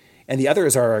 and the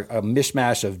others are a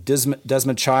mishmash of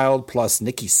Desmond Child plus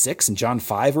Nikki Sixx and John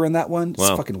Five are in that one. It's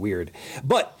Wow. fucking weird.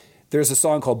 But there's a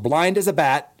song called Blind as a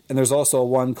Bat, and there's also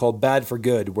one called Bad for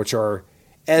Good, which are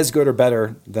as good or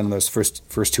better than those first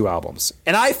 2 albums.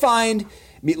 And I find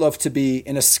Meatloaf to be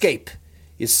an escape.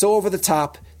 He's so over the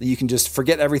top that you can just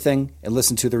forget everything and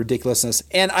listen to the ridiculousness.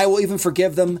 And I will even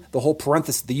forgive them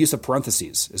the use of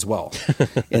parentheses as well,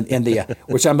 in the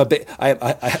which I'm a very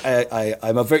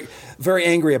very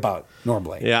angry about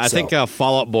normally. Yeah, I So, think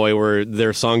Fall Out Boy, where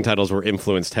their song titles were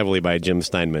influenced heavily by Jim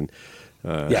Steinman.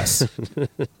 Yes.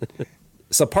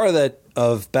 So part of that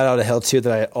of Bat Out of Hell 2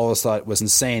 that I always thought was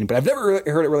insane, but I've never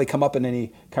heard it really come up in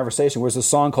any conversation, was a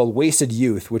song called Wasted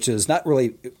Youth, which is not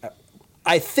really.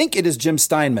 I think it is Jim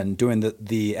Steinman doing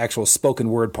the actual spoken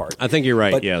word part. I think you're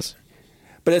right, But- yes.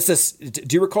 But it's this.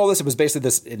 Do you recall this? It was basically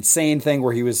this insane thing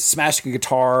where he was smashing a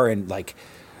guitar and like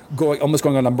almost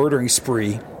going on a murdering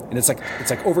spree, and it's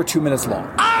like over 2 minutes long.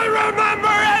 I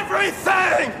remember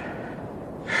everything!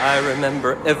 I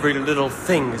remember every little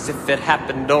thing as if it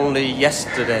happened only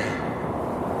yesterday.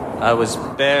 I was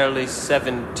barely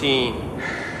 17,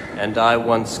 and I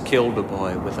once killed a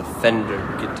boy with a Fender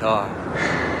guitar.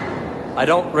 I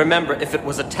don't remember if it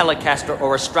was a Telecaster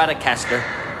or a Stratocaster,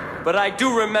 but I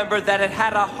do remember that it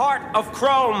had a heart of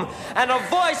chrome and a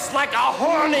voice like a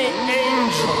horny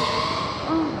angel.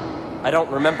 I don't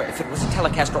remember if it was a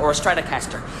Telecaster or a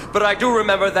Stratocaster, but I do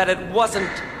remember that it wasn't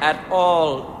at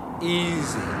all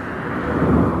easy.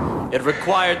 It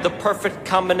required the perfect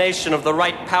combination of the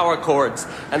right power chords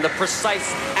and the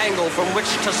precise angle from which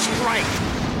to strike.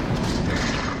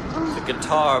 The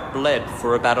guitar bled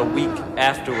for about a week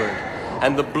afterward,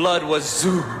 and the blood was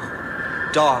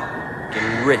dark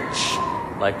and rich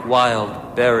like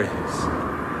wild berries.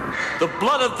 The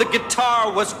blood of the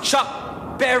guitar was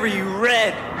Chuck Berry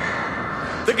red.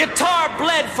 The guitar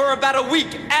bled for about a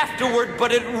week afterward,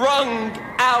 but it wrung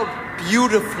out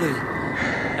beautifully,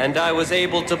 and I was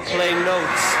able to play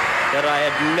notes that I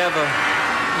had never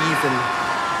even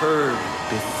heard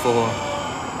before.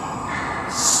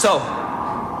 So,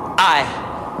 I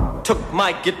took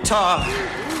my guitar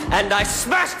and I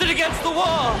smashed it against the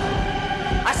wall.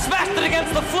 I smashed it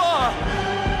against the floor.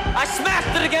 I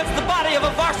smashed it against the body of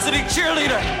a varsity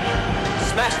cheerleader.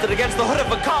 Smashed it against the hood of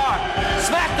a car.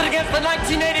 Smashed it against the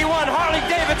 1981 Harley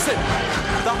Davidson.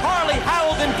 The Harley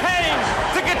howled in pain.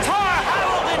 The guitar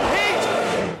howled in heat.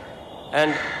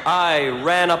 And I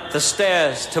ran up the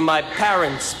stairs to my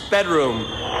parents' bedroom.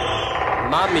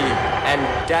 Mommy and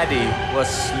Daddy was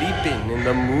sleeping in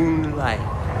the moonlight.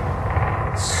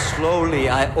 Slowly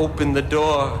I opened the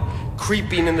door,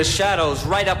 creeping in the shadows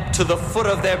right up to the foot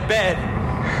of their bed.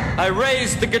 I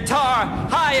raised the guitar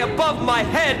high above my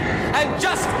head, and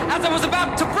just as I was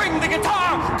about to bring the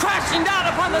guitar crashing down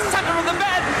upon the center of the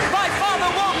bed, my father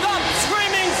woke up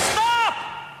screaming, "Stop!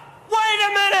 Wait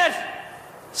a minute!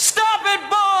 Stop it,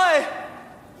 boy!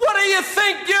 What do you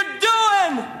think you're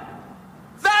doing?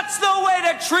 That's no way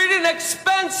to treat an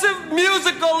expensive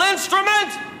musical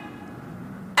instrument!"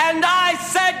 And I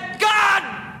said, "God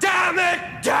damn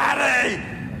it, Daddy!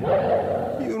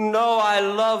 You know I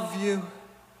love you.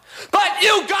 But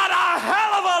you got a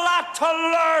hell of a lot to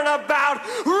learn about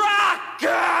rock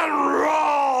and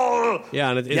roll!"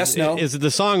 Yeah, and Yes, no.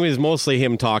 the song is mostly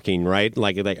him talking, right?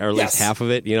 Like or at least Yes. half of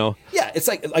it, you know? Yeah, it's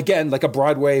like, again, like a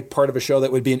Broadway part of a show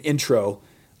that would be an intro,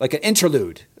 like an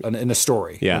interlude in a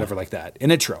story, whatever like that,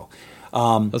 an intro.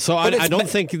 So I don't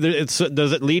think does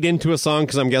it lead into a song?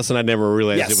 Because I'm guessing I never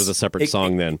realized it was a separate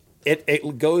song then.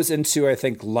 It goes into, I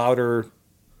think, Louder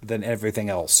Than Everything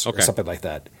Else or something like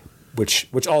that,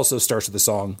 which also starts with the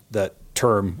song, the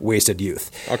term Wasted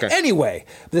Youth. Okay. Anyway,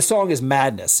 the song is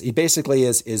madness. He basically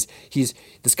is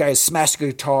this guy is smashing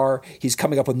a guitar. He's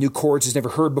coming up with new chords he's never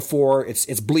heard before.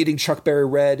 It's bleeding Chuck Berry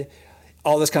red,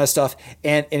 all this kind of stuff.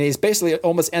 And he's basically, it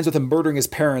almost ends with him murdering his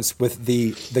parents with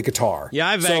the guitar. Yeah,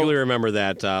 I vaguely remember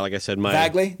that. Like I said, my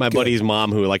Good. buddy's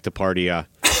mom who liked to party,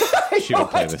 she would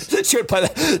play this. She would play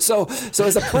that. So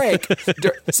as a prank,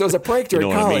 during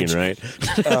you know college, what I mean,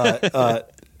 right?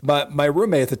 my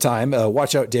roommate at the time,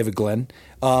 watch out, David Glenn,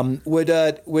 do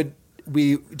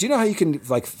you know how you can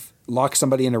like lock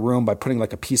somebody in a room by putting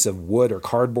like a piece of wood or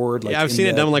cardboard? Like, yeah, I've seen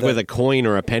it done like with a coin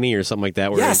or a penny or something like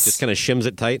that, where it just kind of shims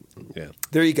it tight. Yeah,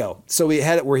 there you go. So we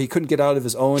had it where he couldn't get out of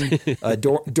his own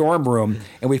dorm room,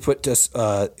 and we put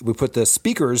the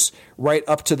speakers right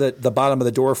up to the bottom of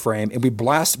the door frame, and we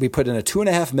put in a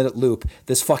 2.5 minute loop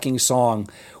this fucking song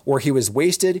where he was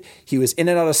wasted, he was in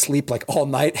and out of sleep like all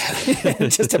night.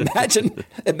 Just imagine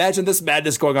this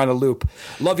madness going on a loop.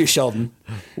 Love you, Sheldon.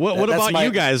 What about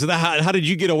you guys? How did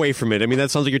you get away from it? I mean,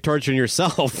 that sounds like you're torturing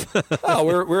yourself. Oh,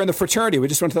 we're in the fraternity. We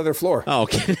just went to the other floor. Oh,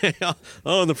 okay.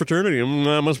 Oh, in the fraternity.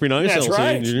 That must be nice. That's Elsie.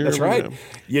 right. That's right.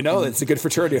 You know, it's a good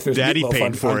fraternity if there's Daddy meatloaf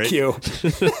paid for on cue.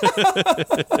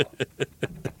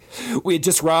 We had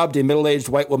just robbed a middle-aged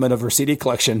white woman of her CD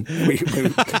collection. We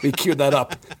queued that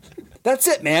up. That's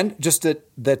it, man. Just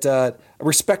that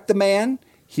respect the man.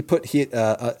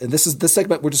 And this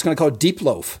segment we're just going to call it Deep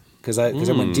Loaf because I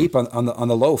went deep on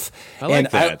the loaf. I like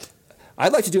that.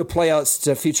 I'd like to do a play-out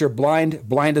to feature Blind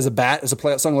as a Bat as a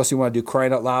play-out song, unless you want to do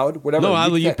Crying Out Loud, whatever.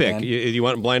 No, you pick. Man. You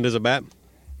want Blind as a Bat?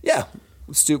 Yeah.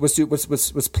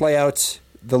 Let's play out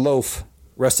The Loaf,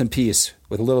 Rest in Peace,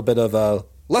 with a little bit of a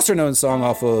lesser-known song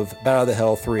off of Bat Out of the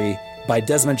Hell 3 by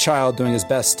Desmond Child doing his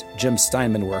best Jim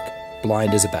Steinman work,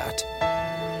 Blind as a Bat.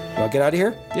 You want to get out of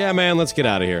here? Yeah, man, let's get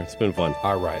out of here. It's been fun.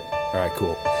 All right,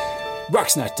 cool.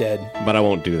 Rock's not dead. But I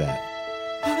won't do that.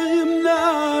 I am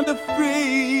not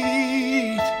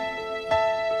afraid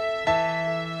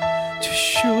to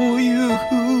show you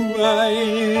who I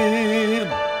am,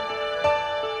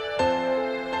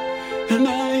 and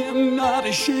I am not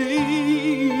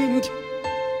ashamed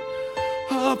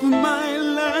of my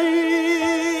life.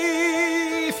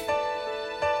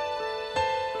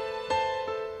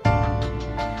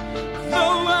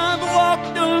 Though I've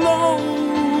walked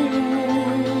alone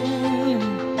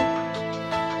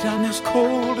down this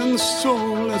cold and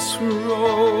soulless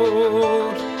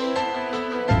road,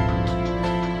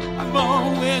 I've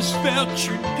always felt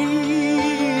you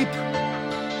deep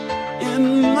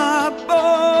in my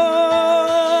bones.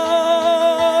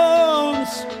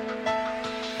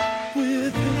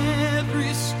 With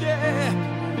every step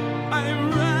I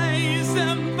rise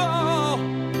and fall,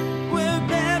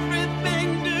 with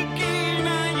everything to gain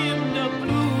I end up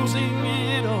losing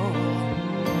it all.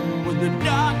 When the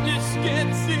darkness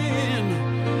gets in,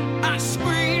 I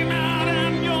scream out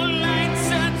and your light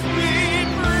sets me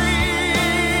free.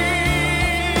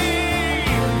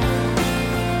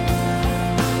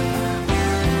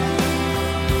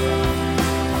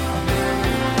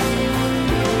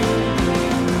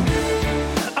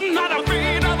 I'm not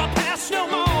afraid of a past no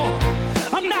more.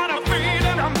 I'm not afraid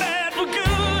that I'm bad for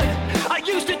good. I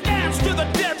used to dance to the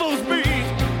devil's beat.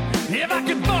 If I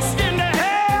could bust into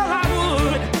hell, I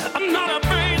would. I'm not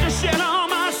afraid to shed all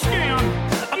my skin.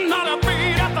 I'm not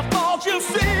afraid of the fault you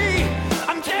see.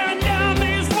 I'm tearing down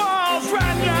these walls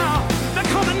right now. They're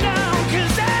coming down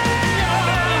 'cause your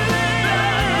love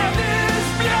is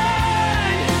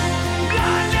blind,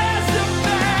 blind as a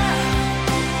bat.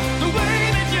 The way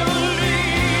that you're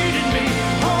leading me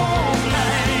home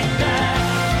like that.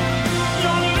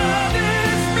 Your love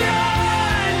is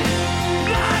blind,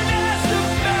 blind as a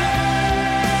bat.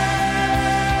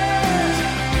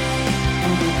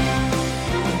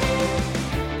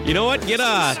 You know what?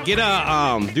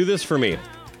 Do this for me.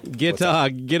 Get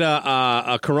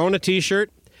a Corona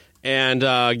T-shirt and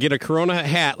get a Corona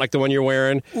hat like the one you're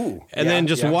wearing, and then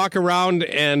just walk around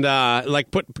and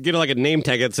get like a name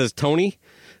tag that says Tony.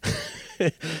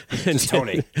 Just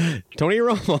Tony. Tony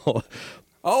Romo.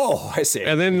 Oh, I see.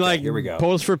 And then here we go.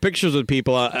 pose for pictures with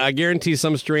people. I guarantee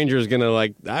some stranger is gonna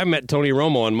I met Tony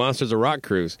Romo on Monsters of Rock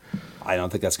cruise. I don't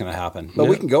think that's going to happen, but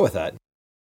we can go with that.